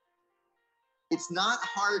 It's not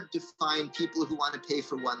hard to find people who want to pay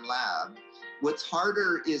for one lab. What's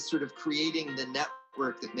harder is sort of creating the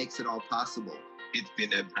network that makes it all possible. It's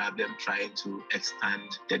been a problem trying to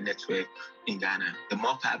expand the network in Ghana. The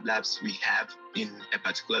more Fab Labs we have in a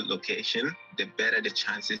particular location, the better the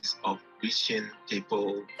chances of reaching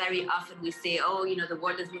people. Very often we say, oh, you know, the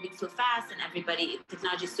world is moving so fast and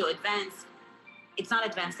technology is so advanced. It's not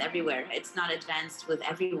advanced everywhere. It's not advanced with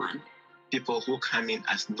everyone. People who come in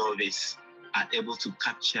as novice are able to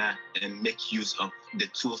capture and make use of the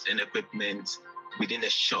tools and equipment within a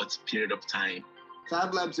short period of time.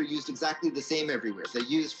 Fab Labs are used exactly the same everywhere. They're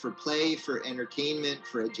used for play, for entertainment,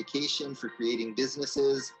 for education, for creating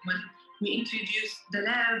businesses. When we introduced the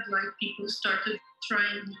lab, like people started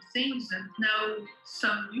trying new things, and now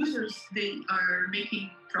some users, they are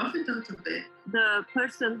making profit out of it. The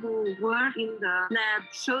person who worked in the lab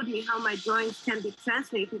showed me how my drawings can be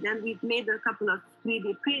translated, and we've made a couple of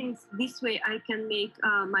 3D prints. This way I can make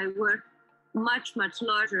my work much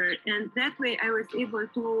larger, and that way I was able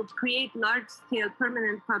to create large-scale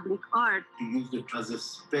permanent public art. You use it as a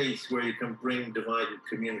space where you can bring divided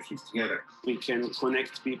communities together. We can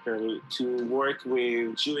connect people to work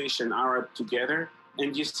with Jewish and Arab together,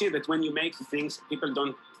 and you see that when you make things, people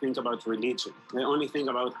don't think about religion. They only think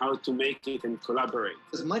about how to make it and collaborate.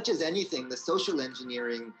 As much as anything, the social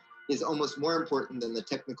engineering is almost more important than the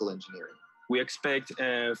technical engineering. We expect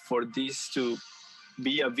for this to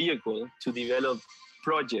be a vehicle to develop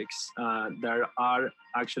projects that are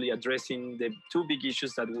actually addressing the two big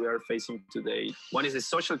issues that we are facing today. One is the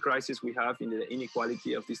social crisis we have in the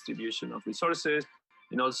inequality of distribution of resources,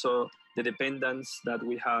 and also the dependence that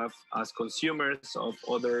we have as consumers of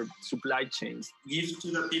other supply chains. Give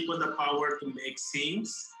to the people the power to make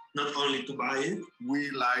things, not only to buy it. We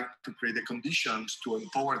like to create the conditions to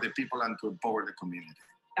empower the people and to empower the community.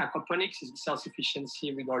 Aquaponics is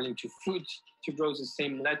self-sufficiency regarding to food. To grow the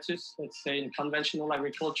same lettuce, let's say in conventional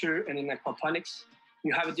agriculture and in aquaponics,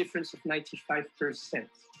 you have a difference of 95%,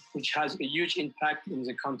 which has a huge impact in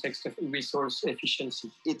the context of resource efficiency.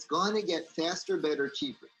 It's going to get faster, better,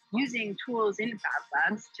 cheaper. Using tools in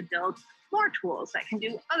Fab Labs to build more tools that can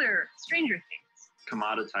do other stranger things.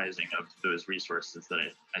 Commoditizing of those resources that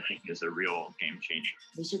I think is a real game changer.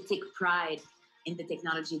 We should take pride in the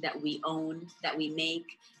technology that we own, that we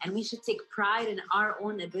make, and we should take pride in our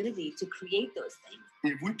own ability to create those things.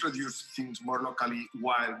 If we produce things more locally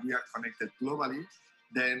while we are connected globally,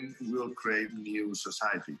 then we'll create new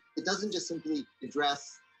society. It doesn't just simply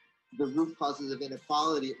address the root causes of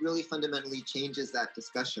inequality, it really fundamentally changes that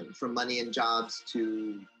discussion from money and jobs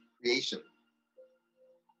to creation.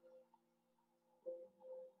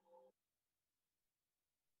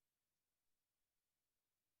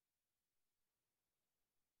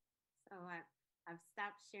 So I've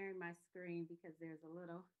stopped sharing my screen because there's a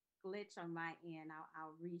little glitch on my end.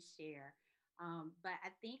 I'll reshare. But I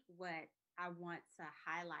think what I want to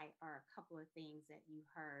highlight are a couple of things that you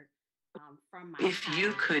heard from my If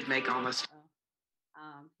you could make almost...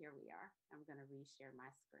 Here we are. I'm going to reshare my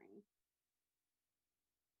screen.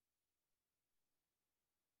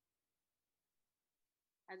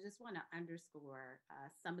 I just want to underscore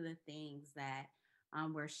some of the things that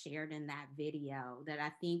were shared in that video that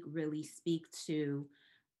I think really speak to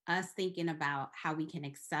us thinking about how we can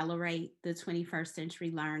accelerate the 21st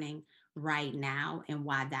century learning right now and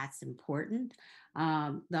why that's important.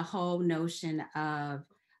 The whole notion of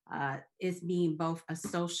it being both a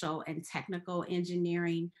social and technical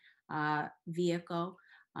engineering vehicle,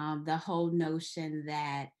 the whole notion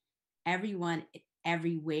that everyone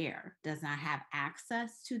everywhere does not have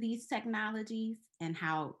access to these technologies and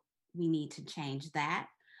how we need to change that.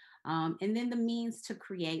 And then the means to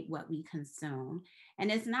create what we consume.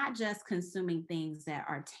 And it's not just consuming things that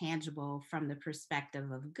are tangible from the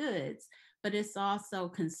perspective of goods, but it's also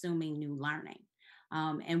consuming new learning.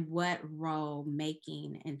 And what role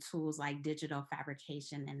making and tools like digital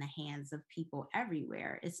fabrication in the hands of people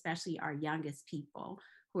everywhere, especially our youngest people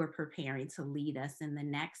who are preparing to lead us in the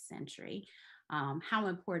next century, how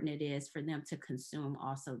important it is for them to consume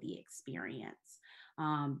also the experience.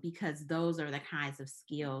 Because those are the kinds of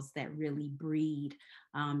skills that really breed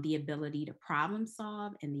the ability to problem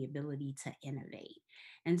solve and the ability to innovate.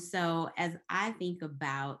 And so as I think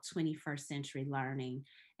about 21st century learning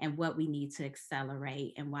and what we need to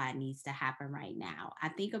accelerate and why it needs to happen right now, I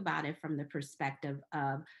think about it from the perspective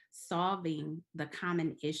of solving the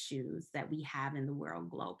common issues that we have in the world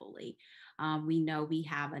globally. We know we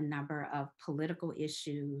have a number of political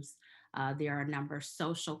issues. There are a number of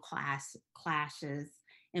social clashes,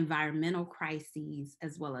 environmental crises,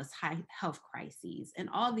 as well as health crises. And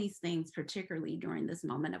all these things, particularly during this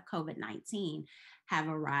moment of COVID-19, have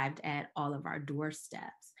arrived at all of our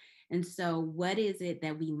doorsteps. And so what is it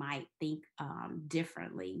that we might think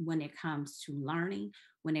differently when it comes to learning,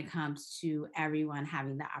 when it comes to everyone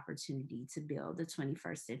having the opportunity to build the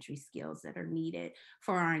 21st century skills that are needed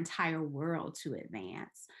for our entire world to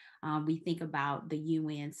advance? We think about the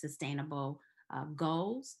UN Sustainable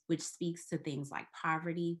Goals, which speaks to things like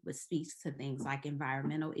poverty, which speaks to things like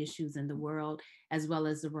environmental issues in the world, as well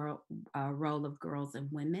as the role of girls and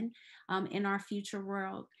women in our future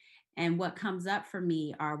world. And what comes up for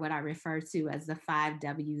me are what I refer to as the 5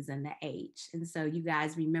 W's and the H. And so you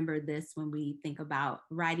guys remember this when we think about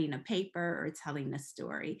writing a paper or telling a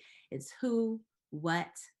story. It's who, what,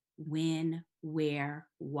 when, where,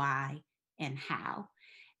 why, and how.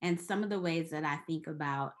 And some of the ways that I think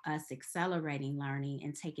about us accelerating learning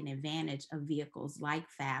and taking advantage of vehicles like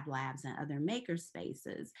Fab Labs and other maker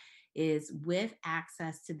spaces is with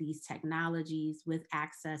access to these technologies, with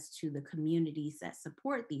access to the communities that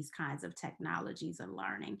support these kinds of technologies and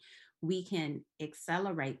learning, we can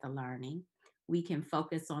accelerate the learning. We can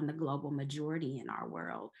focus on the global majority in our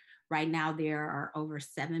world. Right now, there are over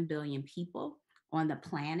 7 billion people on the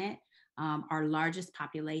planet. Our largest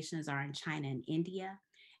populations are in China and India.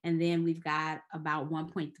 And then we've got about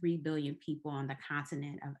 1.3 billion people on the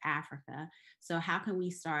continent of Africa. So how can we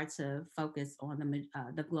start to focus on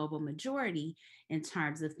the global majority in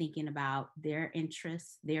terms of thinking about their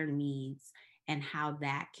interests, their needs, and how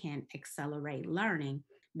that can accelerate learning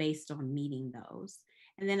based on meeting those?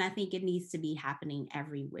 And then I think it needs to be happening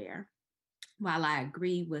everywhere. While I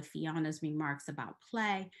agree with Fiona's remarks about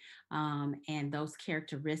play and those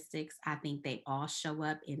characteristics, I think they all show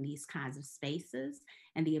up in these kinds of spaces,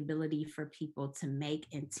 and the ability for people to make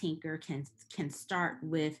and tinker can start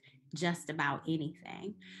with just about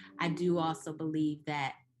anything. I do also believe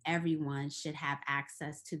that everyone should have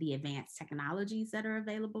access to the advanced technologies that are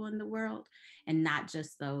available in the world, and not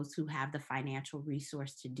just those who have the financial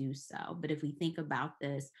resource to do so. But if we think about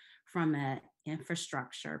this from an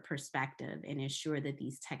infrastructure perspective and ensure that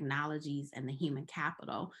these technologies and the human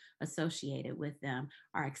capital associated with them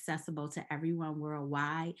are accessible to everyone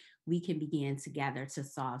worldwide, we can begin together to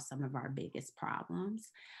solve some of our biggest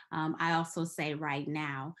problems. I also say right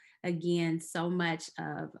now, again, so much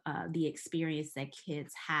of the experience that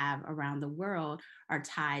kids have around the world are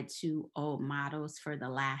tied to old models for the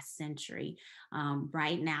last century.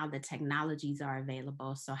 Right now, the technologies are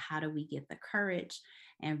available. So how do we get the courage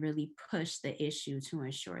and really push the issue to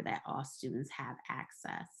ensure that all students have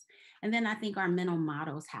access? And then I think our mental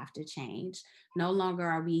models have to change. No longer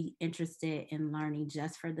are we interested in learning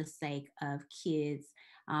just for the sake of kids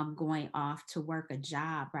going off to work a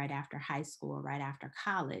job right after high school, right after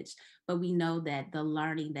college. But we know that the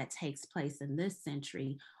learning that takes place in this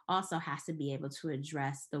century also has to be able to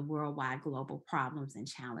address the worldwide global problems and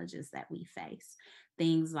challenges that we face.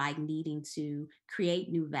 Things like needing to create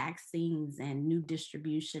new vaccines and new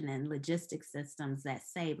distribution and logistics systems that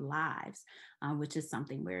save lives, which is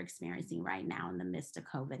something we're experiencing right now in the midst of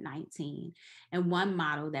COVID-19. And one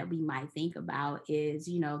model that we might think about is,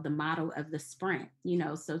 the model of the sprint,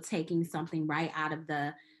 so taking something right out of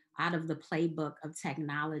the playbook of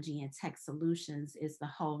technology and tech solutions is the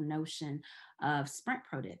whole notion of sprint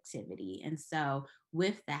productivity. And so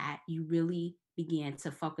with that, you really begin to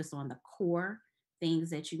focus on the core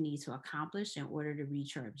things that you need to accomplish in order to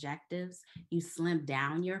reach your objectives. You slim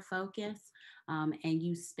down your focus, and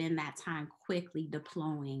you spend that time quickly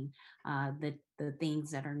deploying the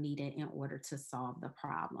things that are needed in order to solve the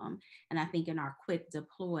problem. And I think in our quick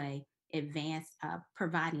deploy,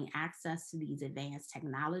 providing access to these advanced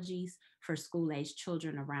technologies for school-age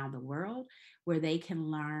children around the world, where they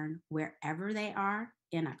can learn wherever they are,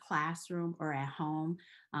 in a classroom or at home,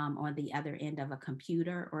 on the other end of a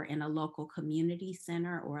computer, or in a local community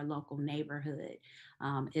center or a local neighborhood,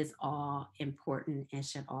 is all important and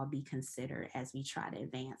should all be considered as we try to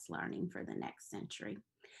advance learning for the next century.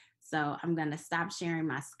 So I'm going to stop sharing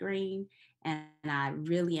my screen, and I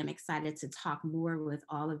really am excited to talk more with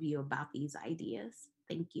all of you about these ideas.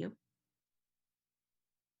 Thank you.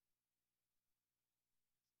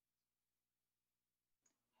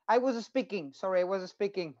 I was speaking, sorry, I was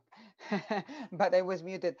speaking, but I was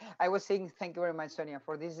muted. I was saying thank you very much, Sonia,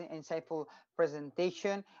 for this insightful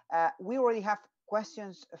presentation. We already have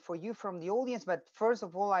questions for you from the audience, but first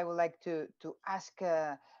of all, I would like to ask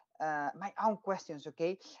my own questions,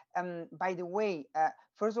 okay? By the way,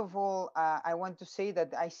 first of all, I want to say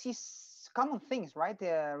that I see common things, right,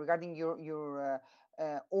 regarding your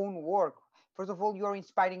own work. First of all, you are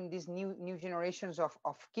inspiring these new generations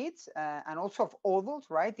of kids and also of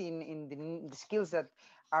adults, right, in the skills that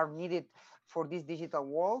are needed for this digital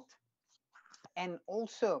world. And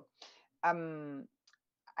also,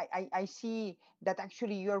 I see that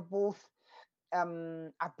actually you're both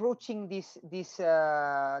approaching this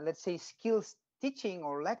let's say skills teaching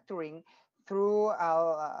or lecturing through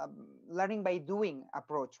learning by doing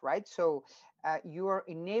approach, right? So you are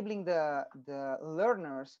enabling the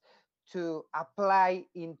learners to apply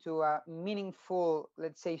into meaningful,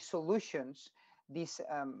 let's say, solutions, this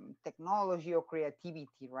technology or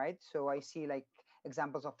creativity, right? So I see like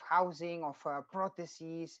examples of housing, of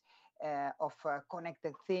prostheses, of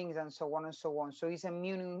connected things, and so on and so on. So it's a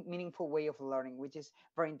meaningful way of learning, which is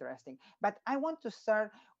very interesting. But I want to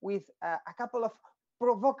start with a couple of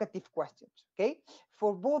provocative questions, okay,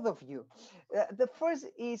 for both of you. The first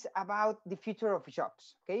is about the future of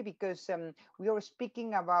jobs, okay, because we are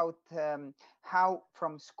speaking about how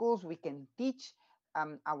from schools we can teach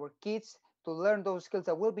our kids to learn those skills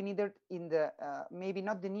that will be needed in the maybe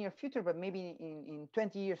not the near future, but maybe in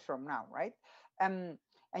 20 years from now, right? And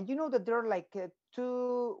you know that there are like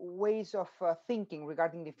two ways of thinking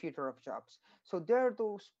regarding the future of jobs. So there are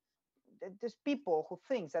there's people who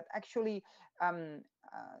think that actually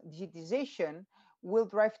digitization will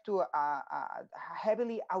drive to a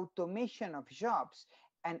heavily automation of jobs,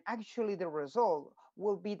 and actually the result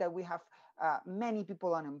will be that we have many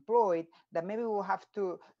people unemployed, that maybe we'll have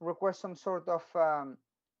to require some sort of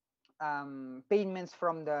payments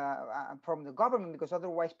from the government, because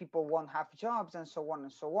otherwise people won't have jobs, and so on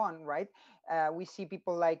and so on, right? We see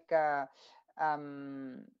people like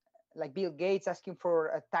Bill Gates asking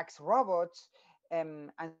for tax robots,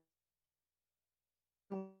 and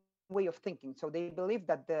way of thinking. So they believe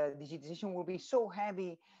that the digitization will be so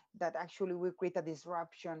heavy that actually will create a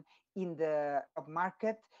disruption in the job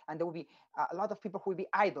market, and there will be a lot of people who will be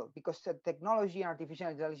idle because the technology and artificial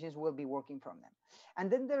intelligence will be working from them. And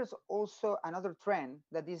then there's also another trend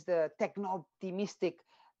that is the techno-optimistic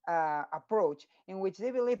approach, in which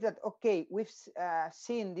they believe that, okay, we've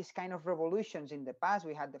seen this kind of revolutions in the past.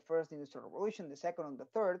 We had the first industrial revolution, the second and the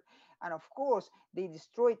third, and of course they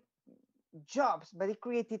destroyed jobs, but it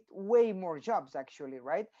created way more jobs actually,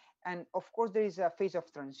 right? And of course there is a phase of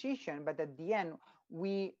transition, but at the end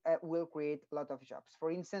we will create a lot of jobs. For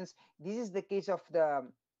instance, this is the case of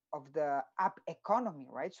the app economy,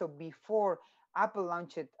 right? So before Apple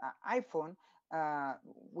launched iPhone,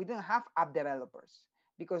 we didn't have app developers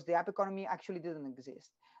because the app economy actually didn't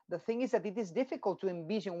exist. The thing is that it is difficult to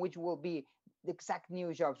envision which will be the exact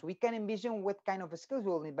new jobs. We can envision what kind of skills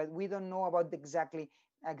we'll need, but we don't know about the exact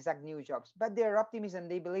new jobs. But they're optimists,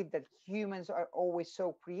 and they believe that humans are always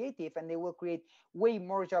so creative, and they will create way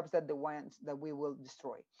more jobs than the ones that we will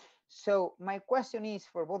destroy. So my question is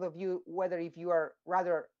for both of you, whether if you are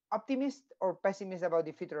rather optimist or pessimist about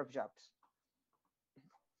the future of jobs.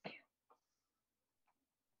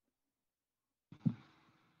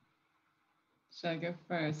 Shall I go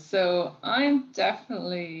first? So I'm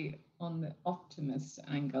definitely on the optimist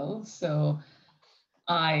angle. So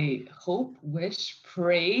I hope, wish,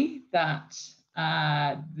 pray that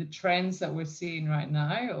the trends that we're seeing right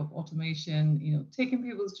now of automation, taking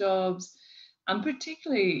people's jobs, and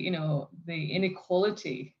particularly, the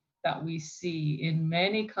inequality that we see in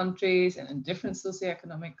many countries and in different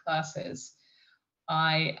socioeconomic classes,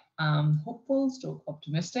 I am hopeful, stroke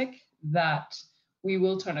optimistic, that we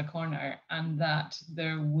will turn a corner and that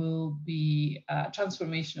there will be a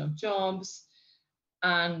transformation of jobs,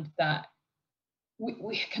 and that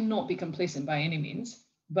we cannot be complacent by any means.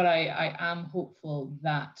 But I am hopeful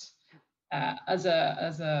that as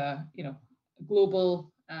a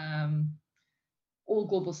global all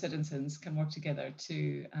global citizens can work together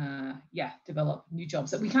to develop new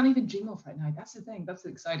jobs that we can't even dream of right now. That's the thing. That's the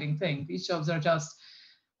exciting thing. These jobs are just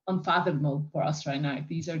unfathomable for us right now.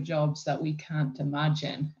 These are jobs that we can't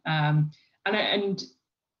imagine. And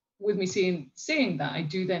with me saying that, I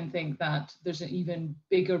do then think that there's an even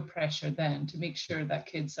bigger pressure then to make sure that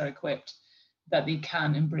kids are equipped, that they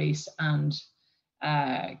can embrace and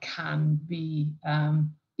can be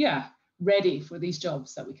ready for these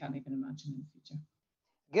jobs that we can't even imagine in the future.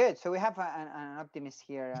 Good. So we have an optimist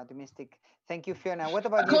here, optimistic. Thank you, Fiona. What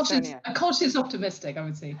about you, Sonia? A cautious optimistic, I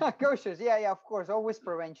would say. Cautious, yeah, of course, always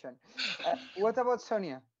prevention. What about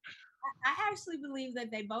Sonia? I actually believe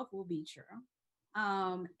that they both will be true.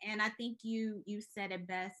 And I think you said it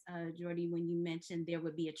best, Jordy, when you mentioned there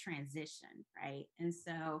would be a transition, right? And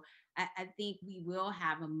so I think we will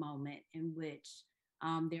have a moment in which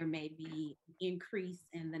there may be increase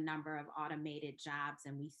in the number of automated jobs,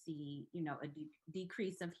 and we see, a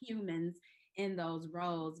decrease of humans in those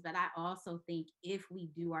roles. But I also think if we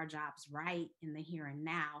do our jobs right in the here and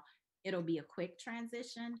now, it'll be a quick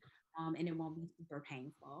transition, and it won't be super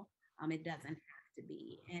painful. It doesn't have to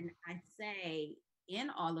be. And I say in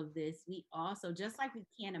all of this, we also, just like we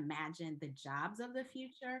can't imagine the jobs of the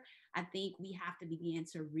future, I think we have to begin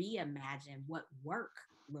to reimagine what work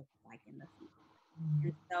looks like in the future.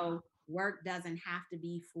 And so work doesn't have to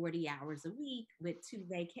be 40 hours a week with 2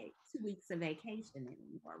 weeks of vacation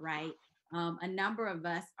anymore, right? A number of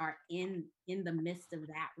us are in the midst of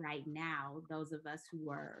that right now. Those of us who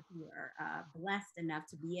are blessed enough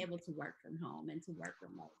to be able to work from home and to work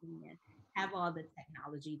remotely and have all the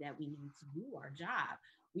technology that we need to do our job.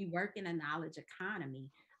 We work in a knowledge economy.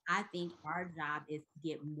 I think our job is to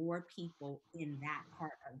get more people in that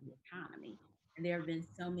part of the economy. And there have been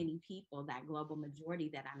so many people, that global majority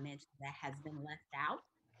that I mentioned, that has been left out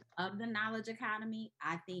of the knowledge economy.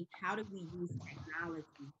 I think, how do we use technology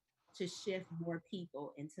to shift more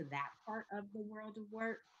people into that part of the world of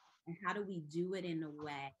work? And how do we do it in a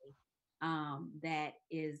way that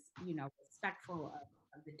is, respectful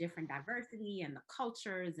of the different diversity and the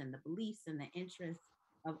cultures and the beliefs and the interests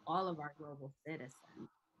of all of our global citizens?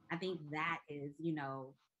 I think that is,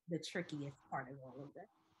 the trickiest part of all of this.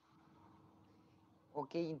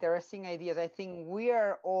 Okay, interesting ideas. I think we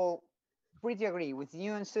are all pretty agree with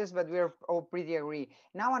nuances, but we're all pretty agree.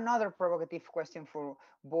 Now another provocative question for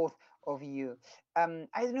both of you. I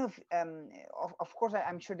don't know if, of course,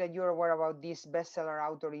 I'm sure that you're aware about this bestseller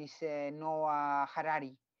author is Noah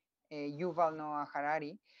Harari, Yuval Noah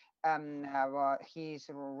Harari. He's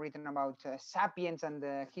written about sapiens and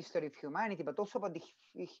the history of humanity, but also about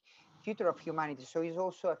the future of humanity. So he's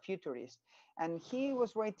also a futurist. And he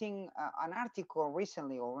was writing an article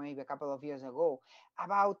recently, or maybe a couple of years ago,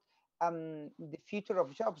 about the future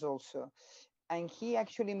of jobs also. And he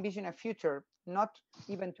actually envisioned a future, not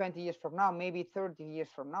even 20 years from now, maybe 30 years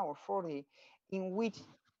from now or 40, in which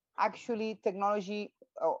actually technology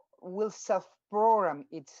will self-program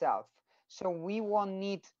itself. So we won't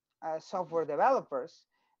need software developers,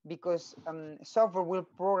 because software will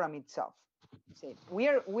program itself. See,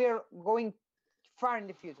 we're going far in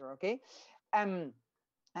the future, okay? And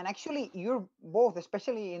actually, you're both,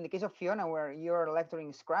 especially in the case of Fiona, where you're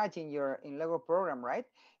lecturing Scratch in Lego program, right?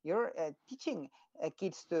 You're teaching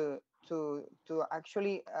kids to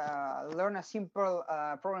actually learn a simple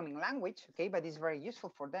programming language, okay? But it's very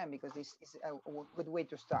useful for them because this is a good way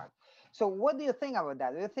to start. So, what do you think about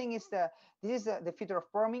that? Do you think this is the future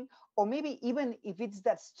of programming, or maybe even if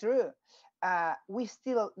that's true, we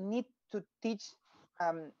still need to teach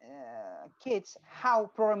kids how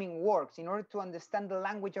programming works in order to understand the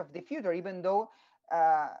language of the future, even though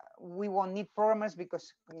we won't need programmers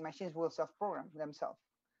because machines will self-program themselves?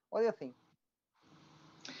 What do you think?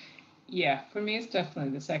 Yeah, for me, it's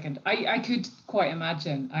definitely the second. I could quite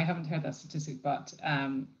imagine, I haven't heard that statistic, but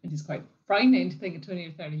it is quite frightening to think in 20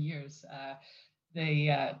 or 30 years,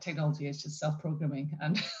 the technology is just self-programming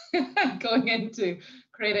and going into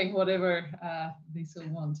creating whatever they so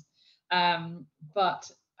want.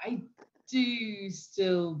 But I do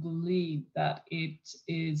still believe that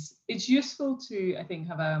it's useful to, I think,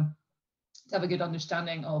 have a good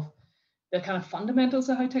understanding of the kind of fundamentals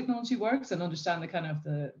of how technology works and understand the kind of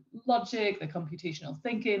the logic, the computational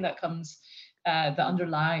thinking that comes that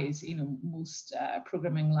underlies, most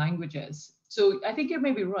programming languages. So I think you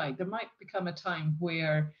may be right. There might become a time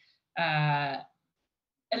where,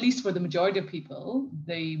 at least for the majority of people,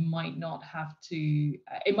 they might not have to.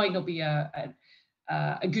 It might not be a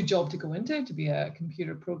good job to go into to be a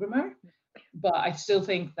computer programmer. But I still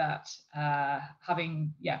think that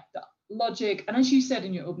having the logic, and as you said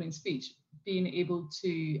in your opening speech, being able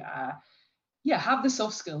to have the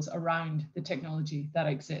soft skills around the technology that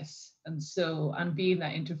exists, and being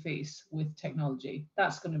that interface with technology,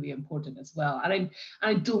 that's going to be important as well. And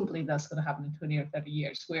I don't believe that's going to happen in 20 or 30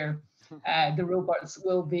 years, where the robots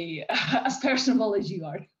will be as personable as you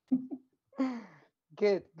are.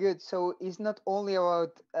 Good. So it's not only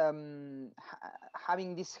about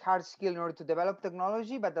having this hard skill in order to develop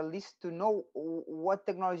technology, but at least to know what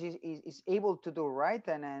technology is able to do, right?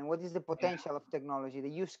 And what is the potential of technology, the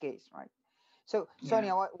use case, right? So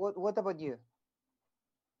Sonia, what about you?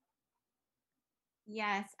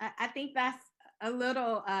 Yes, I think that's a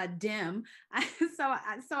little dim.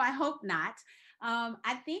 So I hope not.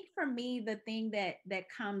 I think for me, the thing that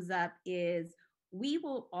comes up is we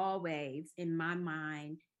will always, in my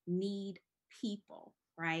mind, need people,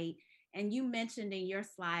 right? And you mentioned in your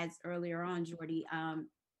slides earlier on, Jordy,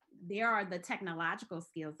 there are the technological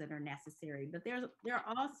skills that are necessary, but there are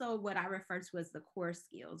also what I refer to as the core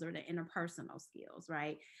skills or the interpersonal skills,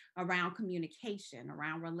 right? Around communication,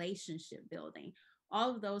 around relationship building. All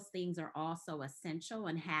of those things are also essential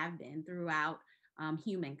and have been throughout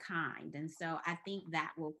humankind. And so I think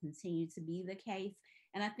that will continue to be the case.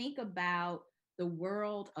 And I think about the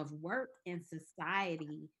world of work and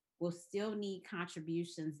society will still need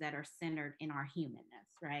contributions that are centered in our humanness,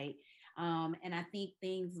 right? And I think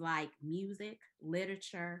things like music,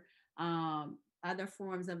 literature, other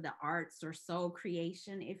forms of the arts or soul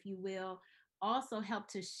creation, if you will, also help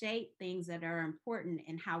to shape things that are important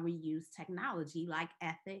in how we use technology, like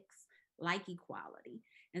ethics, like equality.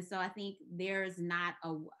 And so I think there's not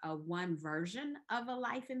a one version of a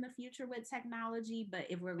life in the future with technology, but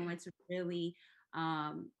if we're going to really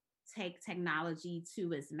take technology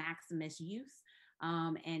to its maximus use,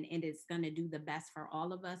 and it's going to do the best for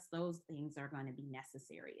all of us, those things are going to be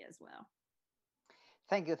necessary as well.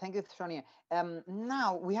 Thank you, Sonia.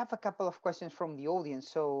 Now we have a couple of questions from the audience,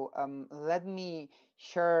 so let me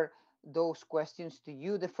share those questions to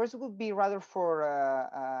you. The first would be rather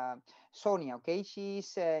for Sonia. Okay,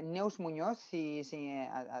 she's Neus Munoz. She's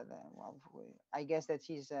I guess that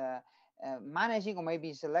she's managing, or maybe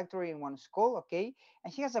is a lecturer in one school. Okay,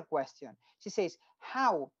 and she has a question. She says,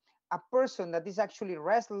 how a person that is actually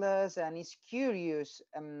restless and is curious,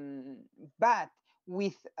 but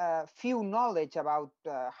with few knowledge about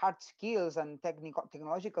hard skills and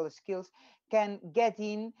technological skills, can get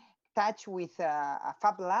in touch with a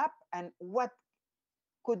Fab Lab, and what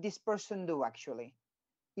could this person do actually,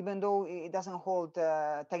 even though it doesn't hold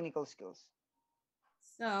technical skills?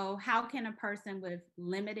 So how can a person with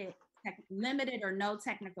limited or no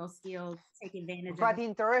technical skills take advantage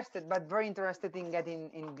but very interested in getting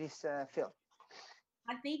in this field?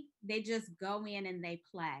 I think they just go in and they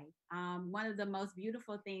play. One of the most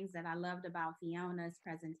beautiful things that I loved about Fiona's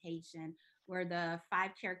presentation were the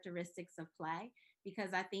 5 characteristics of play,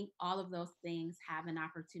 because I think all of those things have an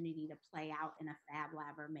opportunity to play out in a Fab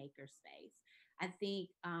Lab or maker space. I think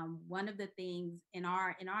one of the things in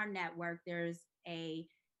our network, there's a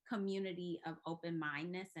community of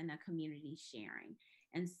open-mindedness and a community sharing.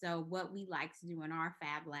 And so what we like to do in our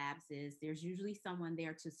Fab Labs is there's usually someone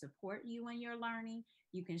there to support you in your learning.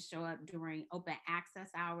 You can show up during open access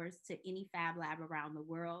hours to any Fab Lab around the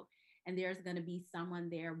world, and there's going to be someone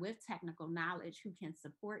there with technical knowledge who can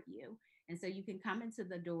support you. And so you can come into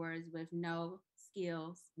the doors with no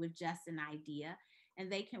skills, with just an idea,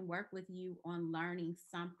 and they can work with you on learning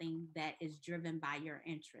something that is driven by your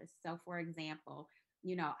interests. So for example,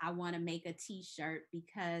 I want to make a t-shirt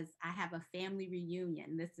because I have a family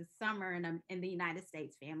reunion. This is summer, and in the United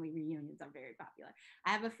States, family reunions are very popular. I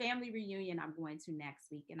have a family reunion I'm going to next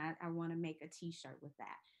week, and I want to make a t-shirt with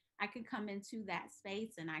that. I can come into that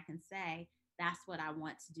space and I can say, that's what I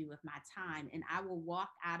want to do with my time. And I will walk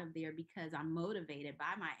out of there because I'm motivated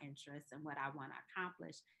by my interests and what I want to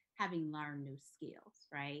accomplish, having learned new skills,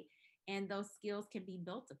 right? And those skills can be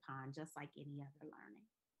built upon just like any other learning.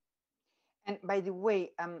 And by the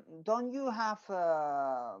way, don't you have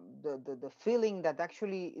the feeling that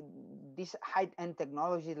actually this high-end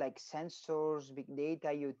technology like sensors, big data,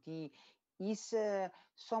 IoT is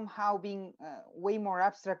somehow being way more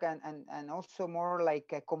abstract and also more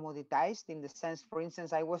like commoditized in the sense, for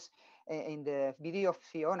instance, I was in the video of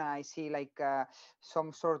Fiona, I see like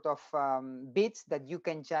some sort of bits that you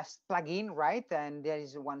can just plug in, right? And there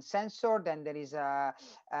is one sensor, then there is a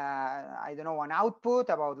I don't know, an output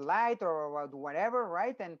about light or about whatever,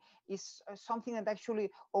 right? And it's something that actually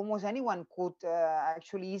almost anyone could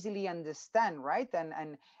actually easily understand, right?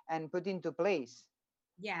 And put into place.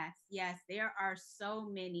 Yes, yes, there are so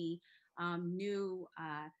many new,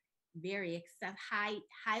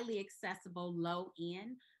 highly accessible, low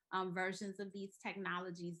end versions of these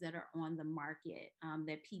technologies that are on the market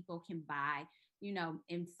that people can buy. You know,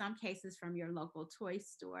 in some cases from your local toy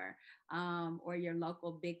store or your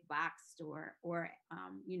local big box store, or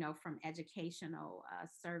you know, from educational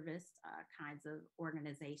service kinds of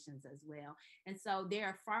organizations as well. And so there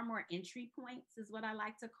are far more entry points, is what I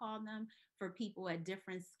like to call them, for people at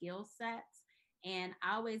different skill sets. And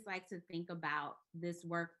I always like to think about this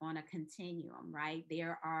work on a continuum, right?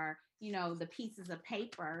 There are, you know, the pieces of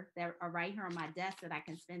paper that are right here on my desk that I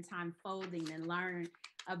can spend time folding and learn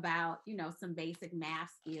about, you know, some basic math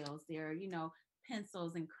skills. There are, you know,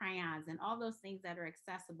 pencils and crayons and all those things that are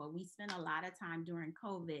accessible. We spent a lot of time during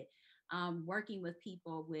COVID working with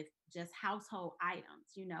people with just household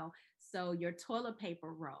items, you know, so your toilet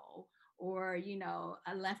paper roll, or you know,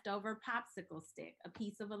 a leftover popsicle stick, a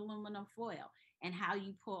piece of aluminum foil, and how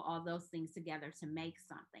you pull all those things together to make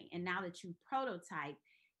something. And now that you prototype,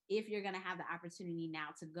 if you're going to have the opportunity now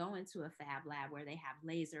to go into a fab lab where they have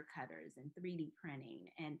laser cutters and 3D printing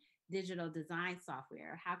and digital design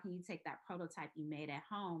software, how can you take that prototype you made at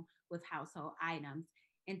home with household items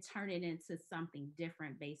and turn it into something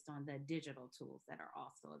different based on the digital tools that are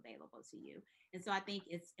also available to you? And so I think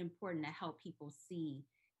it's important to help people see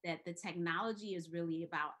that the technology is really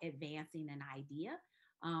about advancing an idea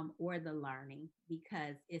or the learning,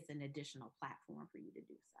 because it's an additional platform for you to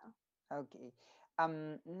do so. Okay.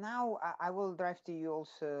 Now I will drive to you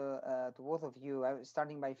also, to both of you,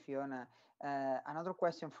 starting by Fiona. Another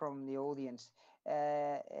question from the audience.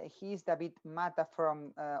 He's David Mata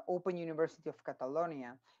from Open University of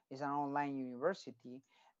Catalonia. It's an online university.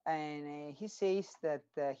 And he says that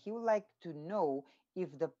he would like to know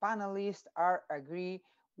if the panelists are agree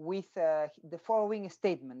with the following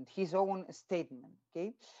statement, his own statement,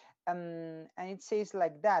 okay? And it says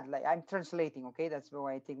like that, like I'm translating, okay? That's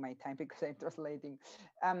why I take my time because I'm translating.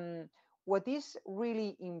 What is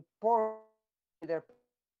really important, their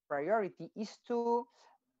priority is to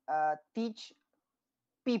teach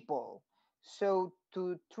people. So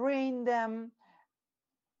to train them,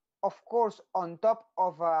 of course, on top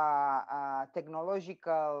of a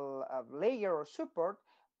technological layer or support,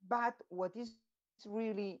 but what is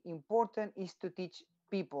really important is to teach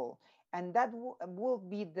people. And that will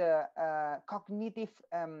be the cognitive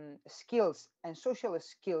skills and social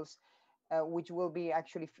skills, which will be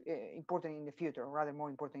actually important in the future, rather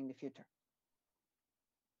more important in the future.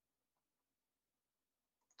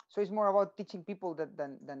 So it's more about teaching people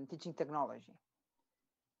than teaching technology.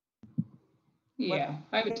 Yeah,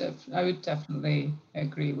 I would definitely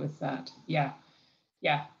agree with that. Yeah,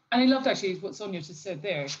 yeah. And I loved actually what Sonia just said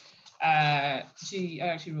there. I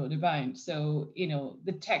actually wrote it down. So, you know,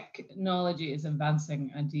 the technology is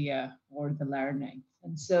advancing idea or the learning.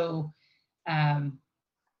 And so,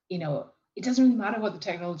 you know, it doesn't really matter what the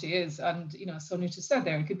technology is. And, you know, as Sonia just said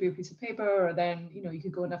there, it could be a piece of paper, or then, you know, you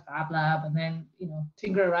could go in a fab lab and then, you know,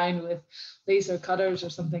 tinker around with laser cutters or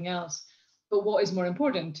something else. But what is more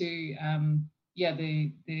important to,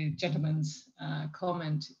 the gentleman's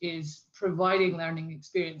comment is providing learning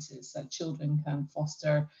experiences that children can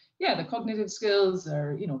foster, the cognitive skills,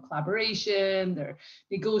 or, you know, collaboration, their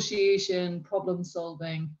negotiation, problem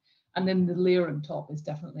solving. And then the layer on top is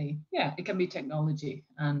definitely, it can be technology,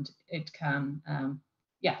 and it can,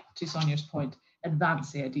 to Sonia's point,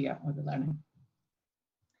 advance the idea or the learning.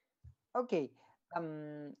 Okay,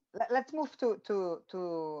 let's move to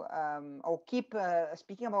or keep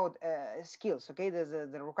speaking about skills. Okay,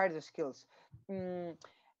 the required skills.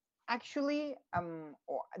 Actually,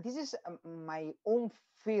 this is my own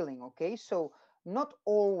feeling. Okay, so not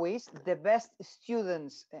always the best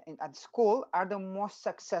students at school are the most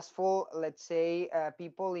successful, let's say,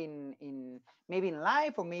 people in maybe in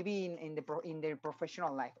life, or maybe in their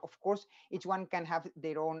professional life. Of course, each one can have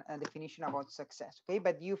their own definition about success. Okay,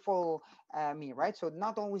 but you follow me, right? So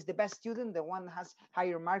not always the best student, the one that has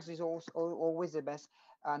higher marks, is always the best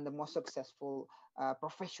and the most successful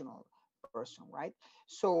professional. person, right?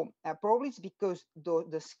 So probably it's because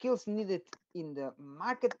the skills needed in the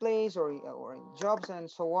marketplace or in jobs and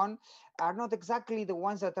so on are not exactly the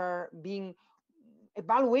ones that are being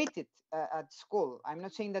evaluated at school. I'm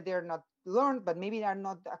not saying that they're not learned, but maybe they are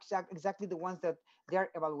not exactly the ones that they are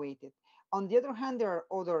evaluated. On the other hand, there are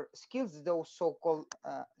other skills, those so-called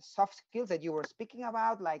soft skills that you were speaking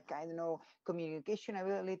about, like, I don't know, communication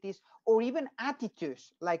abilities, or even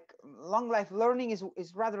attitudes, like long life learning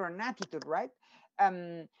is rather an attitude, right?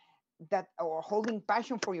 That, or holding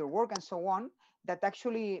passion for your work and so on, that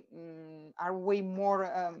actually are way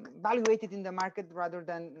more evaluated in the market rather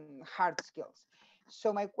than hard skills.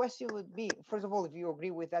 So my question would be, first of all, if you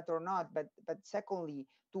agree with that or not, but secondly,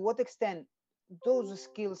 to what extent those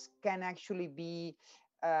skills can actually be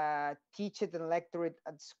taught and lectured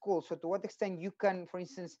at school? So to what extent you can, for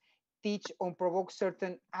instance, teach or provoke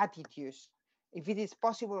certain attitudes, if it is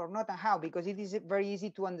possible or not, and how? Because it is very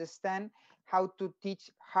easy to understand how to teach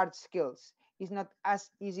hard skills. It's not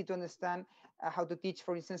as easy to understand how to teach,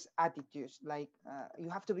 for instance, attitudes. Like you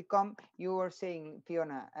have to become, you were saying,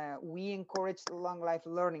 Fiona, we encourage long life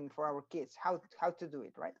learning for our kids. How to do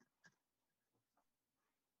it, right?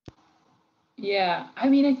 Yeah, I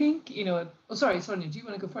mean, I think, oh, sorry, Sonia, do you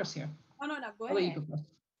want to go first here? Oh, no, go I'll ahead. let you go first.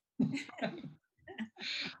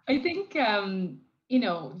 I think,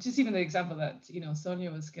 just even the example that,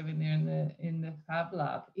 Sonia was giving there in the Fab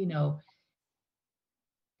Lab,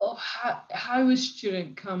 of how a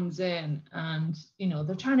student comes in and,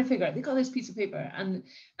 they're trying to figure out, they got this piece of paper and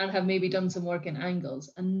have maybe done some work in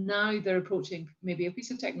angles, and now they're approaching maybe a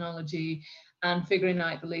piece of technology and figuring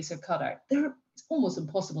out the laser cutter. It's almost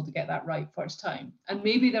impossible to get that right first time. And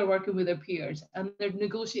maybe they're working with their peers and they're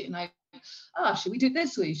negotiating out, should we do it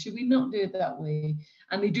this way? Should we not do it that way?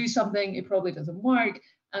 And they do something, it probably doesn't work.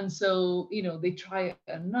 And so, they try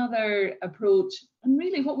another approach. And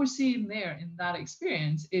really what we're seeing there in that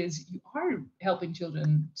experience is you are helping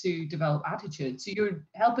children to develop attitude. So you're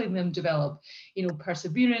helping them develop,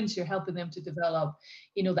 perseverance. You're helping them to develop,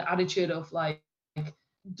 the attitude of like,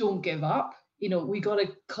 don't give up. We got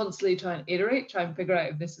to constantly try and iterate, try and figure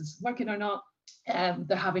out if this is working or not.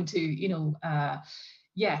 They're having to,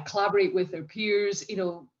 collaborate with their peers.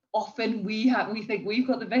 Often we think we've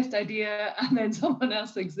got the best idea, and then someone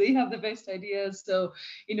else thinks they have the best idea. So,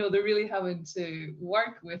 they're really having to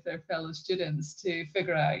work with their fellow students to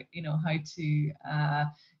figure out, how to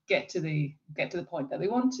get to the point that they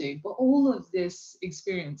want to. But all of this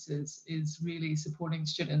experience is really supporting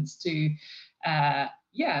students to,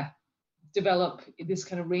 develop this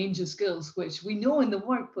kind of range of skills, which we know in the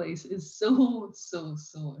workplace is so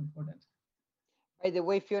important. By the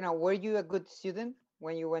way, Fiona, were you a good student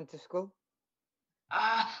when you went to school?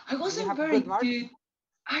 I wasn't very good.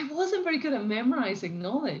 I wasn't very good at memorizing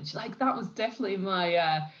knowledge. Like that was definitely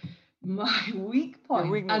my my weak point.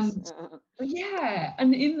 Your weakness.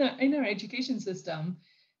 And in our education system,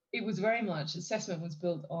 it was very much, assessment was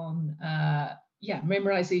built on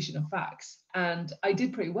memorization of facts. And I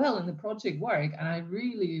did pretty well in the project work, and I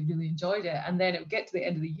really, really enjoyed it. And then it would get to the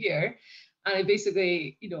end of the year, and I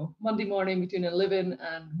basically, Monday morning between 11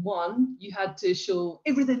 and 1, you had to show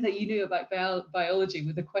everything that you knew about biology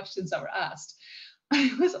with the questions that were asked.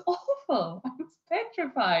 And it was awful. I was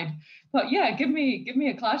petrified. But yeah, give me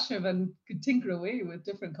a classroom and could tinker away with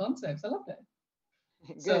different concepts. I loved it.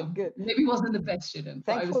 Good. Maybe wasn't the best student.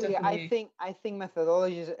 Thankfully, but I was definitely... I think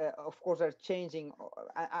methodologies, of course, are changing,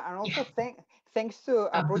 and also thanks to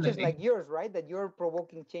approaches like yours, right? That you're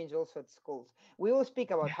provoking change also at schools. We will speak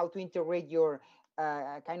about how to integrate your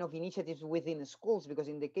kind of initiatives within schools, because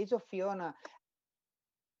in the case of Fiona,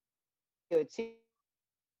 it's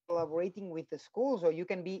collaborating with the schools, or you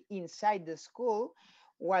can be inside the school.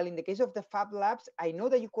 While in the case of the Fab Labs, I know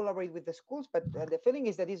that you collaborate with the schools, but the feeling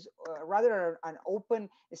is that it's rather an open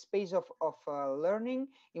space of learning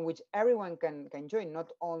in which everyone can join,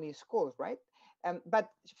 not only schools, right?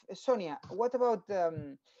 But Sonia, what about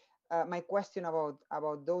my question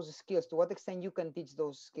about those skills? To what extent you can teach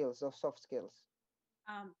those skills, those soft skills?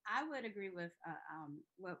 I would agree with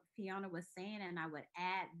what Fiona was saying, and I would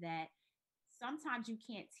add that sometimes you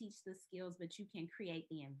can't teach the skills, but you can create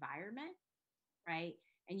the environment, right?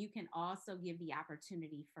 And you can also give the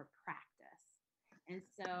opportunity for practice. And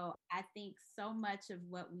so I think so much of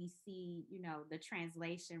what we see, the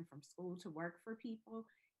translation from school to work for people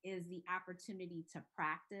is the opportunity to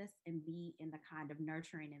practice and be in the kind of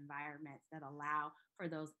nurturing environments that allow for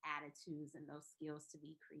those attitudes and those skills to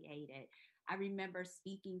be created. I remember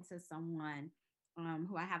speaking to someone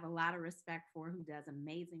who I have a lot of respect for, who does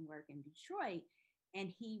amazing work in Detroit.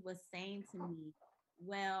 And he was saying to me,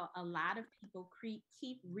 Well, a lot of people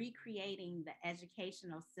keep recreating the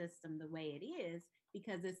educational system the way it is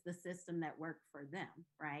because it's the system that worked for them,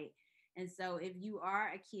 right? And so if you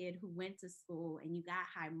are a kid who went to school and you got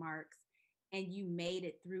high marks and you made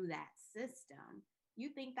it through that system, you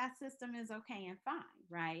think that system is okay and fine,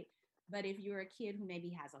 right? But if you're a kid who maybe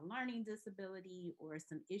has a learning disability or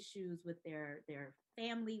some issues with their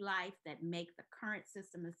family life that make the current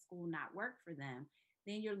system of school not work for them,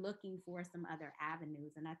 then you're looking for some other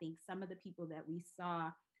avenues. And I think some of the people that we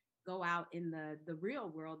saw go out in the real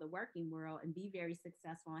world, the working world, and be very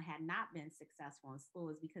successful and had not been successful in school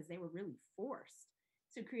is because they were really forced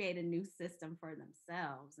to create a new system for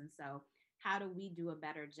themselves. And so how do we do a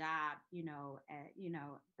better job,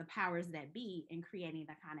 the powers that be in creating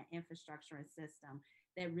the kind of infrastructure and system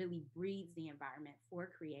that really breeds the environment for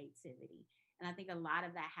creativity? And I think a lot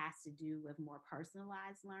of that has to do with more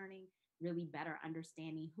personalized learning, really better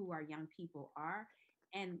understanding who our young people are,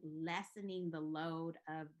 and lessening the load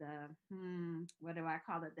of what do I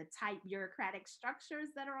call it, the tight bureaucratic structures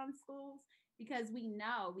that are on schools, because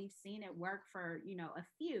we've seen it work for, a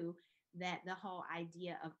few, that the whole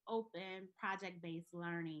idea of open project-based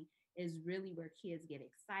learning is really where kids get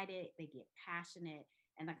excited, they get passionate,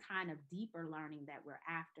 and the kind of deeper learning that we're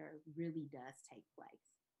after really does take place.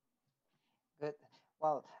 Good.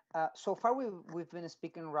 Well, so far we've been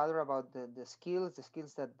speaking rather about the skills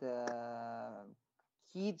that the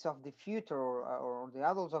kids of the future or the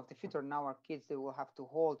adults of the future, now are kids, they will have to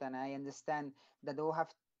hold. And I understand that they will have,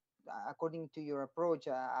 according to your approach,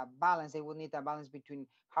 a balance. They will need a balance between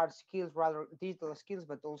hard skills, rather digital skills,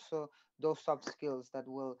 but also those soft skills that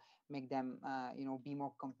will make them, be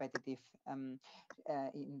more competitive in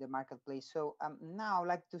the marketplace. So now I'd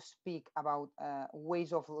like to speak about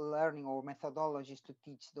ways of learning or methodologies to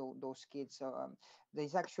teach those kids. So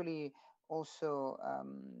there's actually also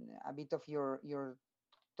a bit of your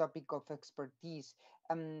topic of expertise.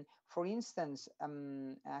 For instance,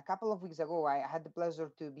 a couple of weeks ago, I had the pleasure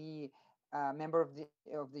to be a member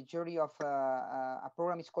of the jury of a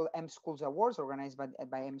program. It's called mSchools Awards, organized by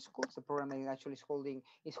mSchools. The program that actually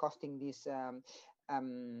is hosting this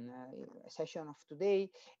session of today.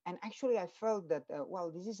 And actually, I felt that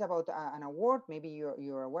this is about an award. Maybe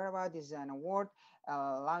you're aware about. This is an award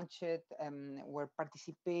launched where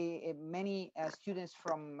participate many students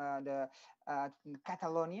from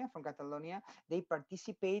Catalonia. They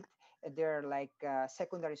participate. They're like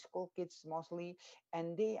secondary school kids mostly,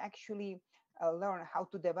 and they actually learn how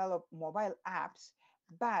to develop mobile apps.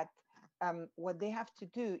 But what they have to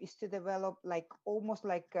do is to develop almost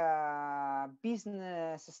like a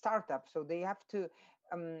business startup. So they have to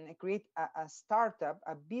create a startup,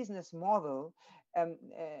 a business model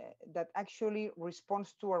that actually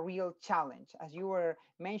responds to a real challenge, as you were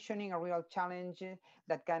mentioning, a real challenge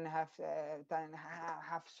that can have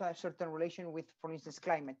a certain relation with, for instance,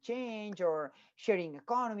 climate change or sharing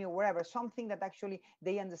economy or whatever, something that actually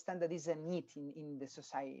they understand that is a need in the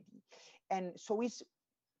society. And so it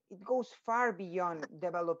goes far beyond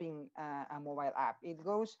developing a mobile app. It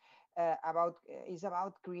goes is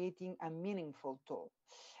about creating a meaningful tool.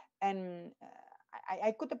 And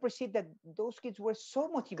I could appreciate that those kids were so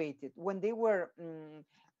motivated when they were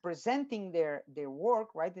presenting their work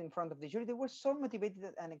right in front of the jury. They were so motivated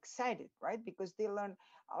and excited, right? Because they learned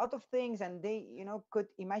a lot of things, and they could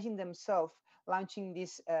imagine themselves launching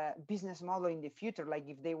this business model in the future, like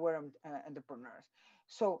if they were entrepreneurs.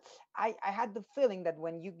 So I had the feeling that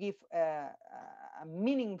when you give a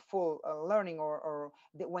meaningful learning, or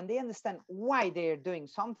when they understand why they're doing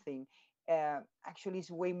something, actually is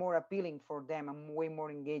way more appealing for them and way more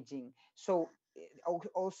engaging. So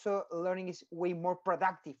also learning is way more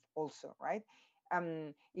productive also, right?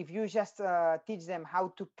 If you just teach them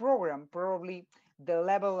how to program, probably the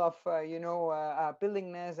level of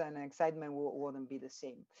appealingness and excitement wouldn't be the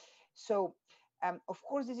same. So of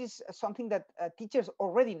course, this is something that teachers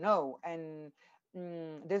already know, and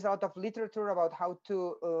there's a lot of literature about how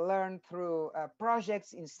to learn through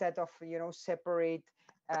projects instead of separate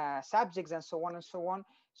subjects and so on and so on.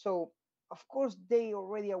 So of course they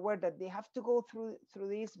already aware that they have to go through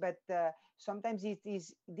this, but sometimes it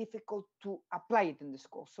is difficult to apply it in the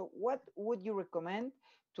school. So what would you recommend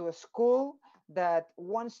to a school that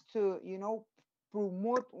wants to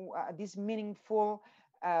promote this meaningful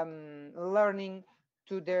learning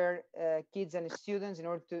to their kids and students in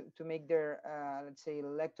order to make their let's say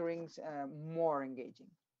lecturings more engaging?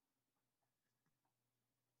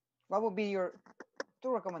 What would be your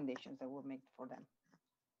two recommendations that would make for them?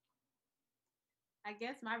 I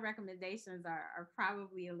guess my recommendations are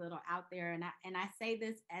probably a little out there, and I say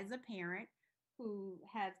this as a parent who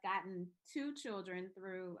has gotten 2 children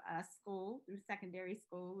through school, through secondary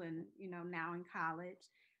school, and now in college,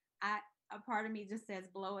 a part of me just says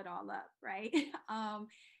blow it all up, right?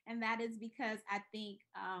 And that is because I think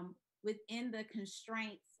within the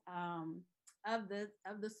constraints of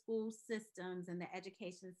the school systems and the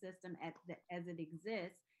education system as it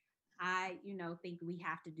exists, I, think we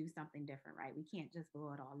have to do something different, right? We can't just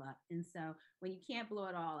blow it all up. And so when you can't blow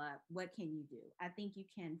it all up, what can you do? I think you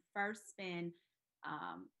can first spend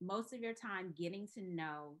most of your time getting to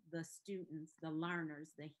know the students, the learners,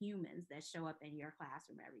 the humans that show up in your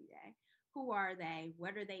classroom every day. Who are they?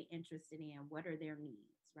 What are they interested in? What are their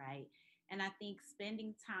needs, right? And I think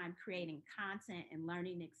spending time creating content and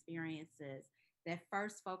learning experiences that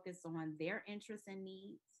first focus on their interests and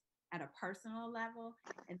needs at a personal level,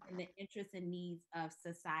 and then the interests and needs of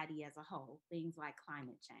society as a whole, things like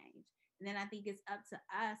climate change. And then I think it's up to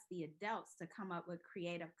us, the adults, to come up with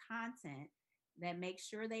creative content that makes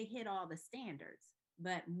sure they hit all the standards,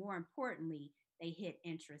 but more importantly, they hit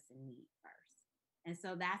interests and need first. And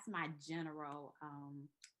so that's my general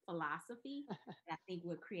philosophy that I think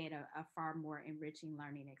would create a far more enriching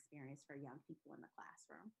learning experience for young people in the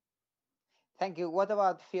classroom. Thank you. What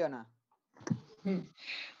about Fiona?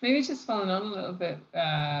 Maybe just following on a little bit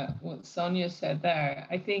what Sonia said there.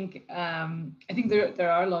 I think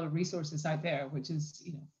there are a lot of resources out there, which is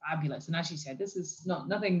fabulous. And as she said, this is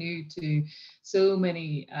nothing new to so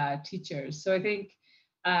many teachers. So I think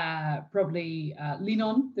probably lean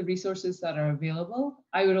on the resources that are available.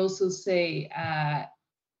 I would also say,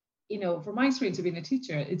 from my experience of being a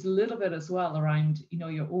teacher, it's a little bit as well around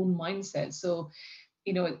your own mindset. So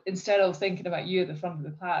instead of thinking about you at the front of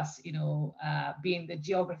the class, being the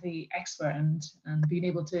geography expert and being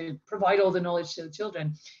able to provide all the knowledge to the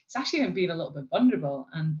children, it's actually being a little bit vulnerable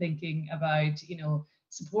and thinking about,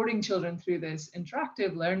 supporting children through this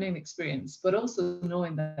interactive learning experience, but also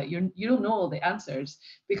knowing that you don't know all the answers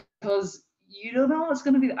because you don't know what's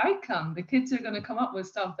going to be the outcome. The kids are going to come up with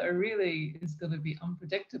stuff that really is going to be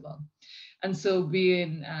unpredictable. And so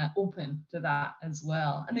being open to that as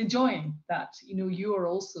well and enjoying that, you are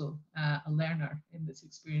also a learner in this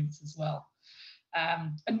experience as well.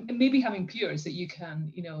 And maybe having peers that you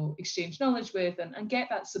can, exchange knowledge with and get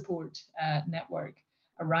that support network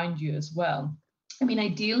around you as well. I mean,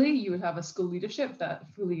 ideally, you would have a school leadership that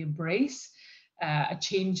fully embrace a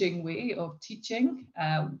changing way of teaching.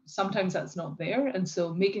 Sometimes that's not there. And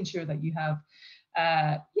so making sure that you have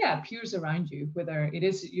peers around you, whether it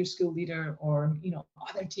is your school leader or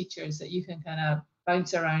other teachers that you can kind of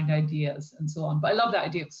bounce around ideas and so on. But I love that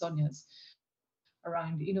idea of Sonia's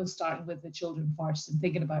around starting with the children first and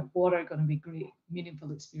thinking about what are going to be great,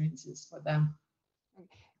 meaningful experiences for them.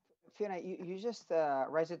 Fiona, you just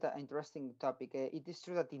raised an interesting topic. It is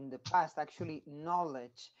true that in the past, actually,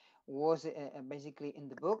 knowledge was basically in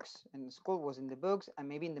the books, and school was in the books, and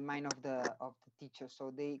maybe in the mind of the teacher.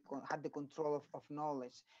 So they had the control of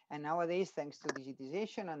knowledge. And nowadays, thanks to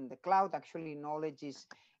digitization and the cloud, actually, knowledge is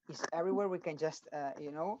everywhere. We can just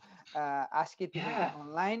ask it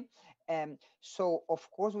online. So of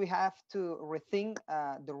course we have to rethink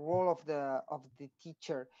the role of the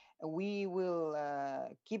teacher. We will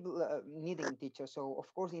keep needing teachers. So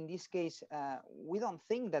of course in this case we don't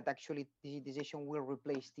think that actually digitization will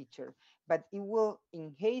replace teacher, but it will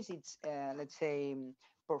enhance its let's say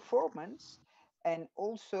performance. And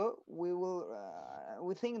also we will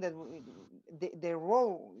we think that the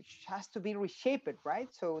role has to be reshaped, right?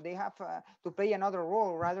 So they have to play another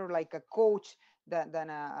role, rather like a coach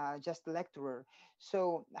than just a lecturer.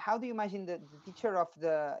 So how do you imagine the teacher of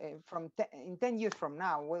the in 10 years from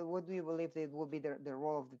now? What do you believe that will be the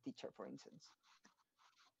role of the teacher, for instance?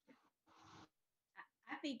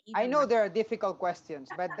 I know there are difficult questions,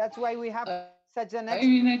 but that's why we have such an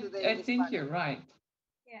expert today. I think you're right.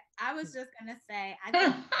 Yeah, I was just gonna say.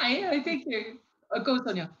 I think you're. Go,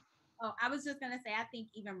 Sonia. Oh, I was just gonna say. I think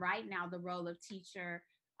even right now, the role of teacher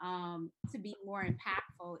to be more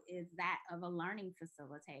impactful is that of a learning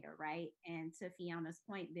facilitator, right? And to Fiona's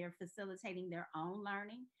point, they're facilitating their own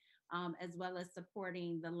learning, as well as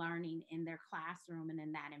supporting the learning in their classroom and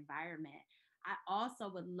in that environment. I also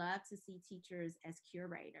would love to see teachers as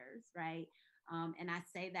curators, right? And I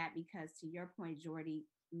say that because, to your point, Jordy,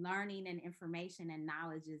 learning and information and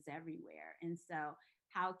knowledge is everywhere. And so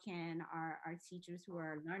how can our teachers who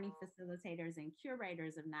are learning facilitators and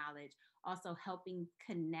curators of knowledge also helping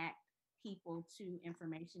connect people to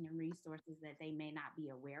information and resources that they may not be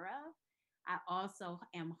aware of? I also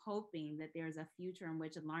am hoping that there's a future in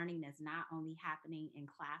which learning is not only happening in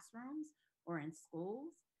classrooms or in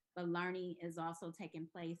schools, but learning is also taking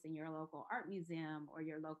place in your local art museum or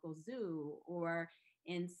your local zoo, or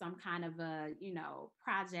in some kind of a,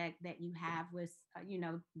 project that you have with,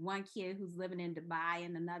 one kid who's living in Dubai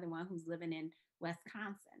and another one who's living in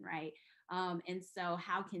Wisconsin, right? And so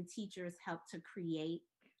how can teachers help to create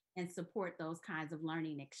and support those kinds of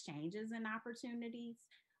learning exchanges and opportunities?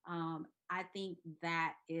 I think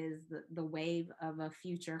that is the wave of a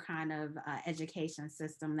future kind of education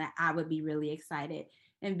system that I would be really excited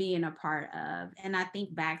in being a part of. And I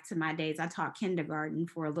think back to my days, I taught kindergarten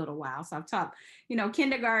for a little while. So I've taught,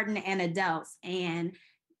 kindergarten and adults. And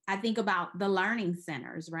I think about the learning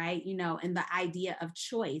centers, right? And the idea of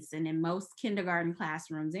choice. And in most kindergarten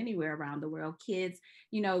classrooms anywhere around the world, kids,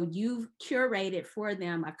 you've curated for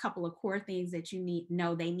them a couple of core things that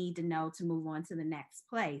they need to know to move on to the next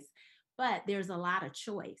place. But there's a lot of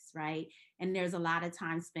choice, right? And there's a lot of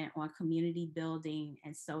time spent on community building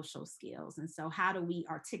and social skills. And so how do we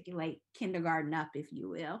articulate kindergarten up, if you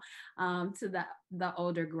will, to the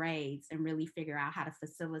older grades and really figure out how to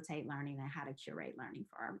facilitate learning and how to curate learning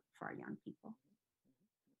for our young people?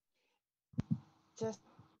 Just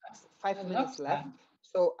 5 minutes left.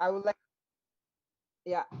 So I would like,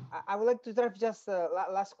 I would like to drive just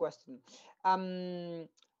last question.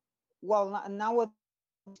 Well, now it's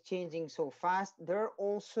changing so fast. There are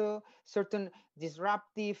also certain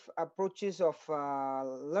disruptive approaches of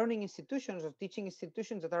learning institutions or teaching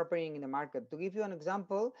institutions that are appearing in the market. To give you an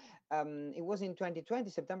example, it was in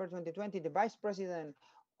 2020, September 2020, the vice president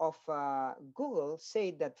of Google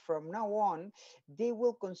said that from now on, they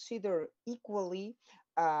will consider equally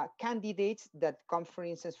candidates that come, for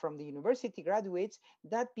instance, from the university graduates,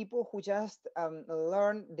 that people who just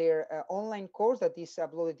learn their online course that is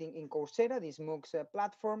uploaded in Coursera, this MOOCs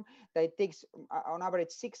platform, that it takes on average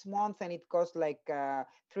 6 months and it costs like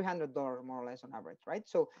 $300 more or less on average, right?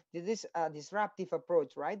 So this is a disruptive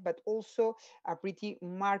approach, right? But also a pretty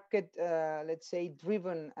market, let's say,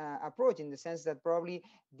 driven approach, in the sense that probably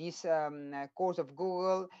this course of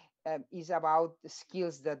Google is about the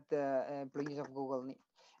skills that the employees of Google need.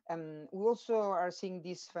 We also are seeing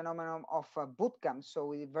this phenomenon of boot camps, so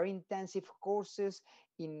with very intensive courses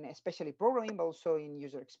in especially programming, but also in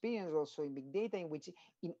user experience, also in big data, in which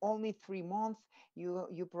in only 3 months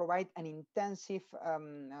you provide an intensive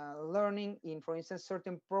learning in, for instance,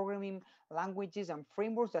 certain programming languages and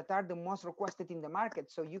frameworks that are the most requested in the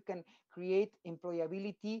market. So you can create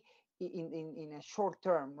employability in a short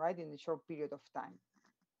term, right, in a short period of time.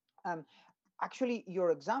 Actually,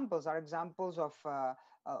 your examples are examples of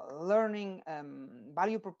learning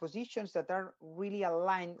value propositions that are really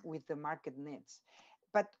aligned with the market needs.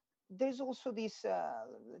 But there's also this,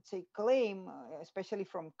 let's say, claim, especially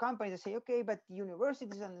from companies that say, okay, but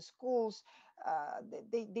universities and schools,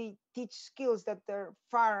 they teach skills that are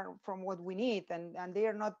far from what we need, and they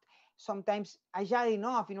are not sometimes agile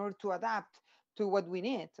enough in order to adapt to what we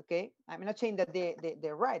need. Okay, I'm not saying that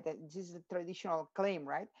they're right, that this is a traditional claim,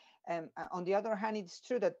 right? And on the other hand, it's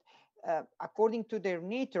true that according to their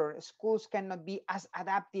nature, schools cannot be as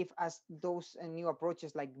adaptive as those new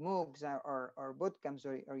approaches like MOOCs or bootcamps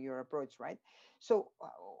or your approach, right? So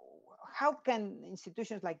how can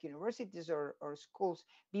institutions like universities or schools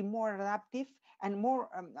be more adaptive and more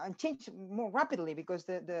and change more rapidly, because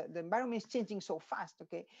the environment is changing so fast?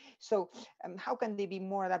 Okay, so how can they be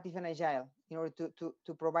more adaptive and agile in order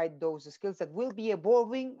to provide those skills that will be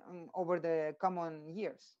evolving over the coming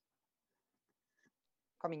years?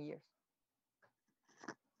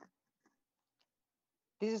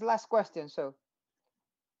 This is last question, so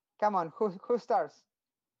come on, who starts?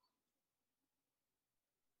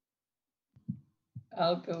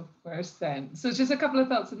 I'll go first then. So just a couple of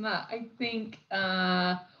thoughts on that. I think,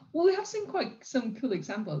 well, we have seen quite some cool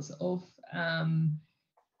examples of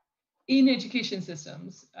in education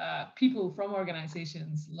systems, people from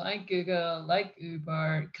organizations like Google, like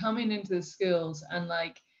Uber, coming into the schools and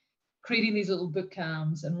like creating these little boot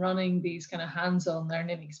camps and running these kind of hands-on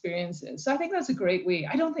learning experiences. So I think that's a great way.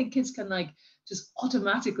 I don't think kids can like just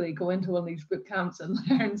automatically go into one of these boot camps and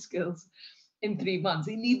learn skills in 3 months.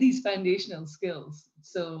 They need these foundational skills.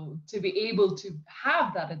 So to be able to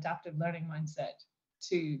have that adaptive learning mindset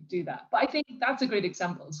to do that. But I think that's a great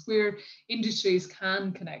example. It's where industries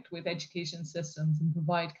can connect with education systems and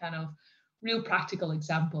provide kind of real practical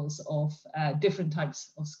examples of different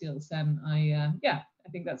types of skills. Then I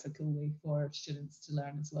think that's a cool way for students to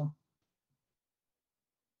learn as well.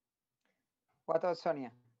 What else,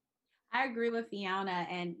 Sonia? I agree with Fiona,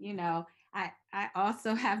 and I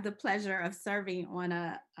also have the pleasure of serving on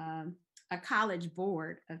a college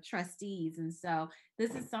board of trustees, and so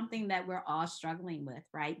this is something that we're all struggling with,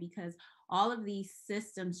 right? Because all of these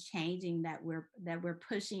systems changing that we're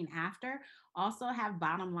pushing after also have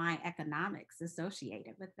bottom line economics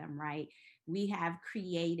associated with them, right? We have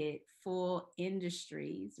created full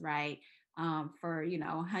industries, right? For, you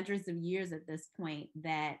know, hundreds of years at this point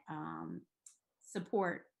that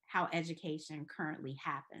support how education currently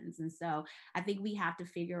happens. And so I think we have to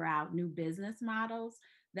figure out new business models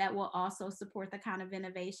that will also support the kind of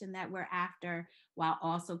innovation that we're after, while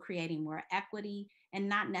also creating more equity and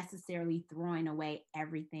not necessarily throwing away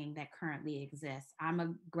everything that currently exists. I'm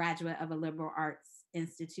a graduate of a liberal arts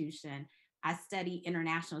institution. I study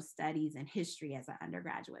international studies and history as an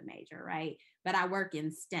undergraduate major, right? But I work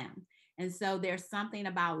in STEM. And so there's something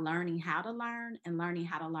about learning how to learn and learning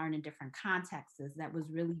how to learn in different contexts that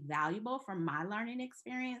was really valuable from my learning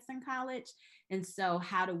experience in college. And so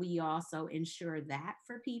how do we also ensure that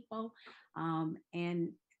for people?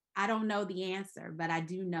 And I don't know the answer, but I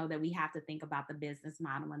do know that we have to think about the business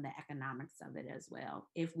model and the economics of it as well,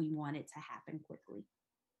 if we want it to happen quickly.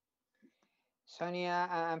 Sonia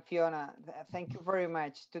and Fiona, thank you very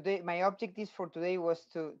much. Today, my objectives for today was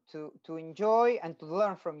to enjoy and to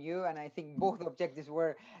learn from you, and I think both objectives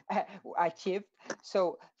were achieved.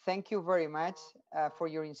 So thank you very much for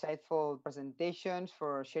your insightful presentations,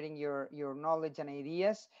 for sharing your knowledge and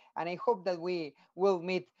ideas, and I hope that we will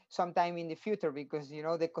meet sometime in the future, because you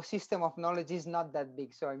know the ecosystem of knowledge is not that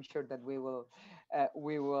big. So I'm sure that we will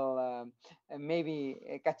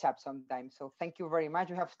maybe catch up sometime. So thank you very much.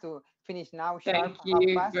 We have to finish now. Thank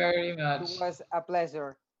you very much. It was a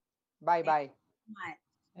pleasure. Bye bye.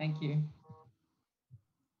 Thank you.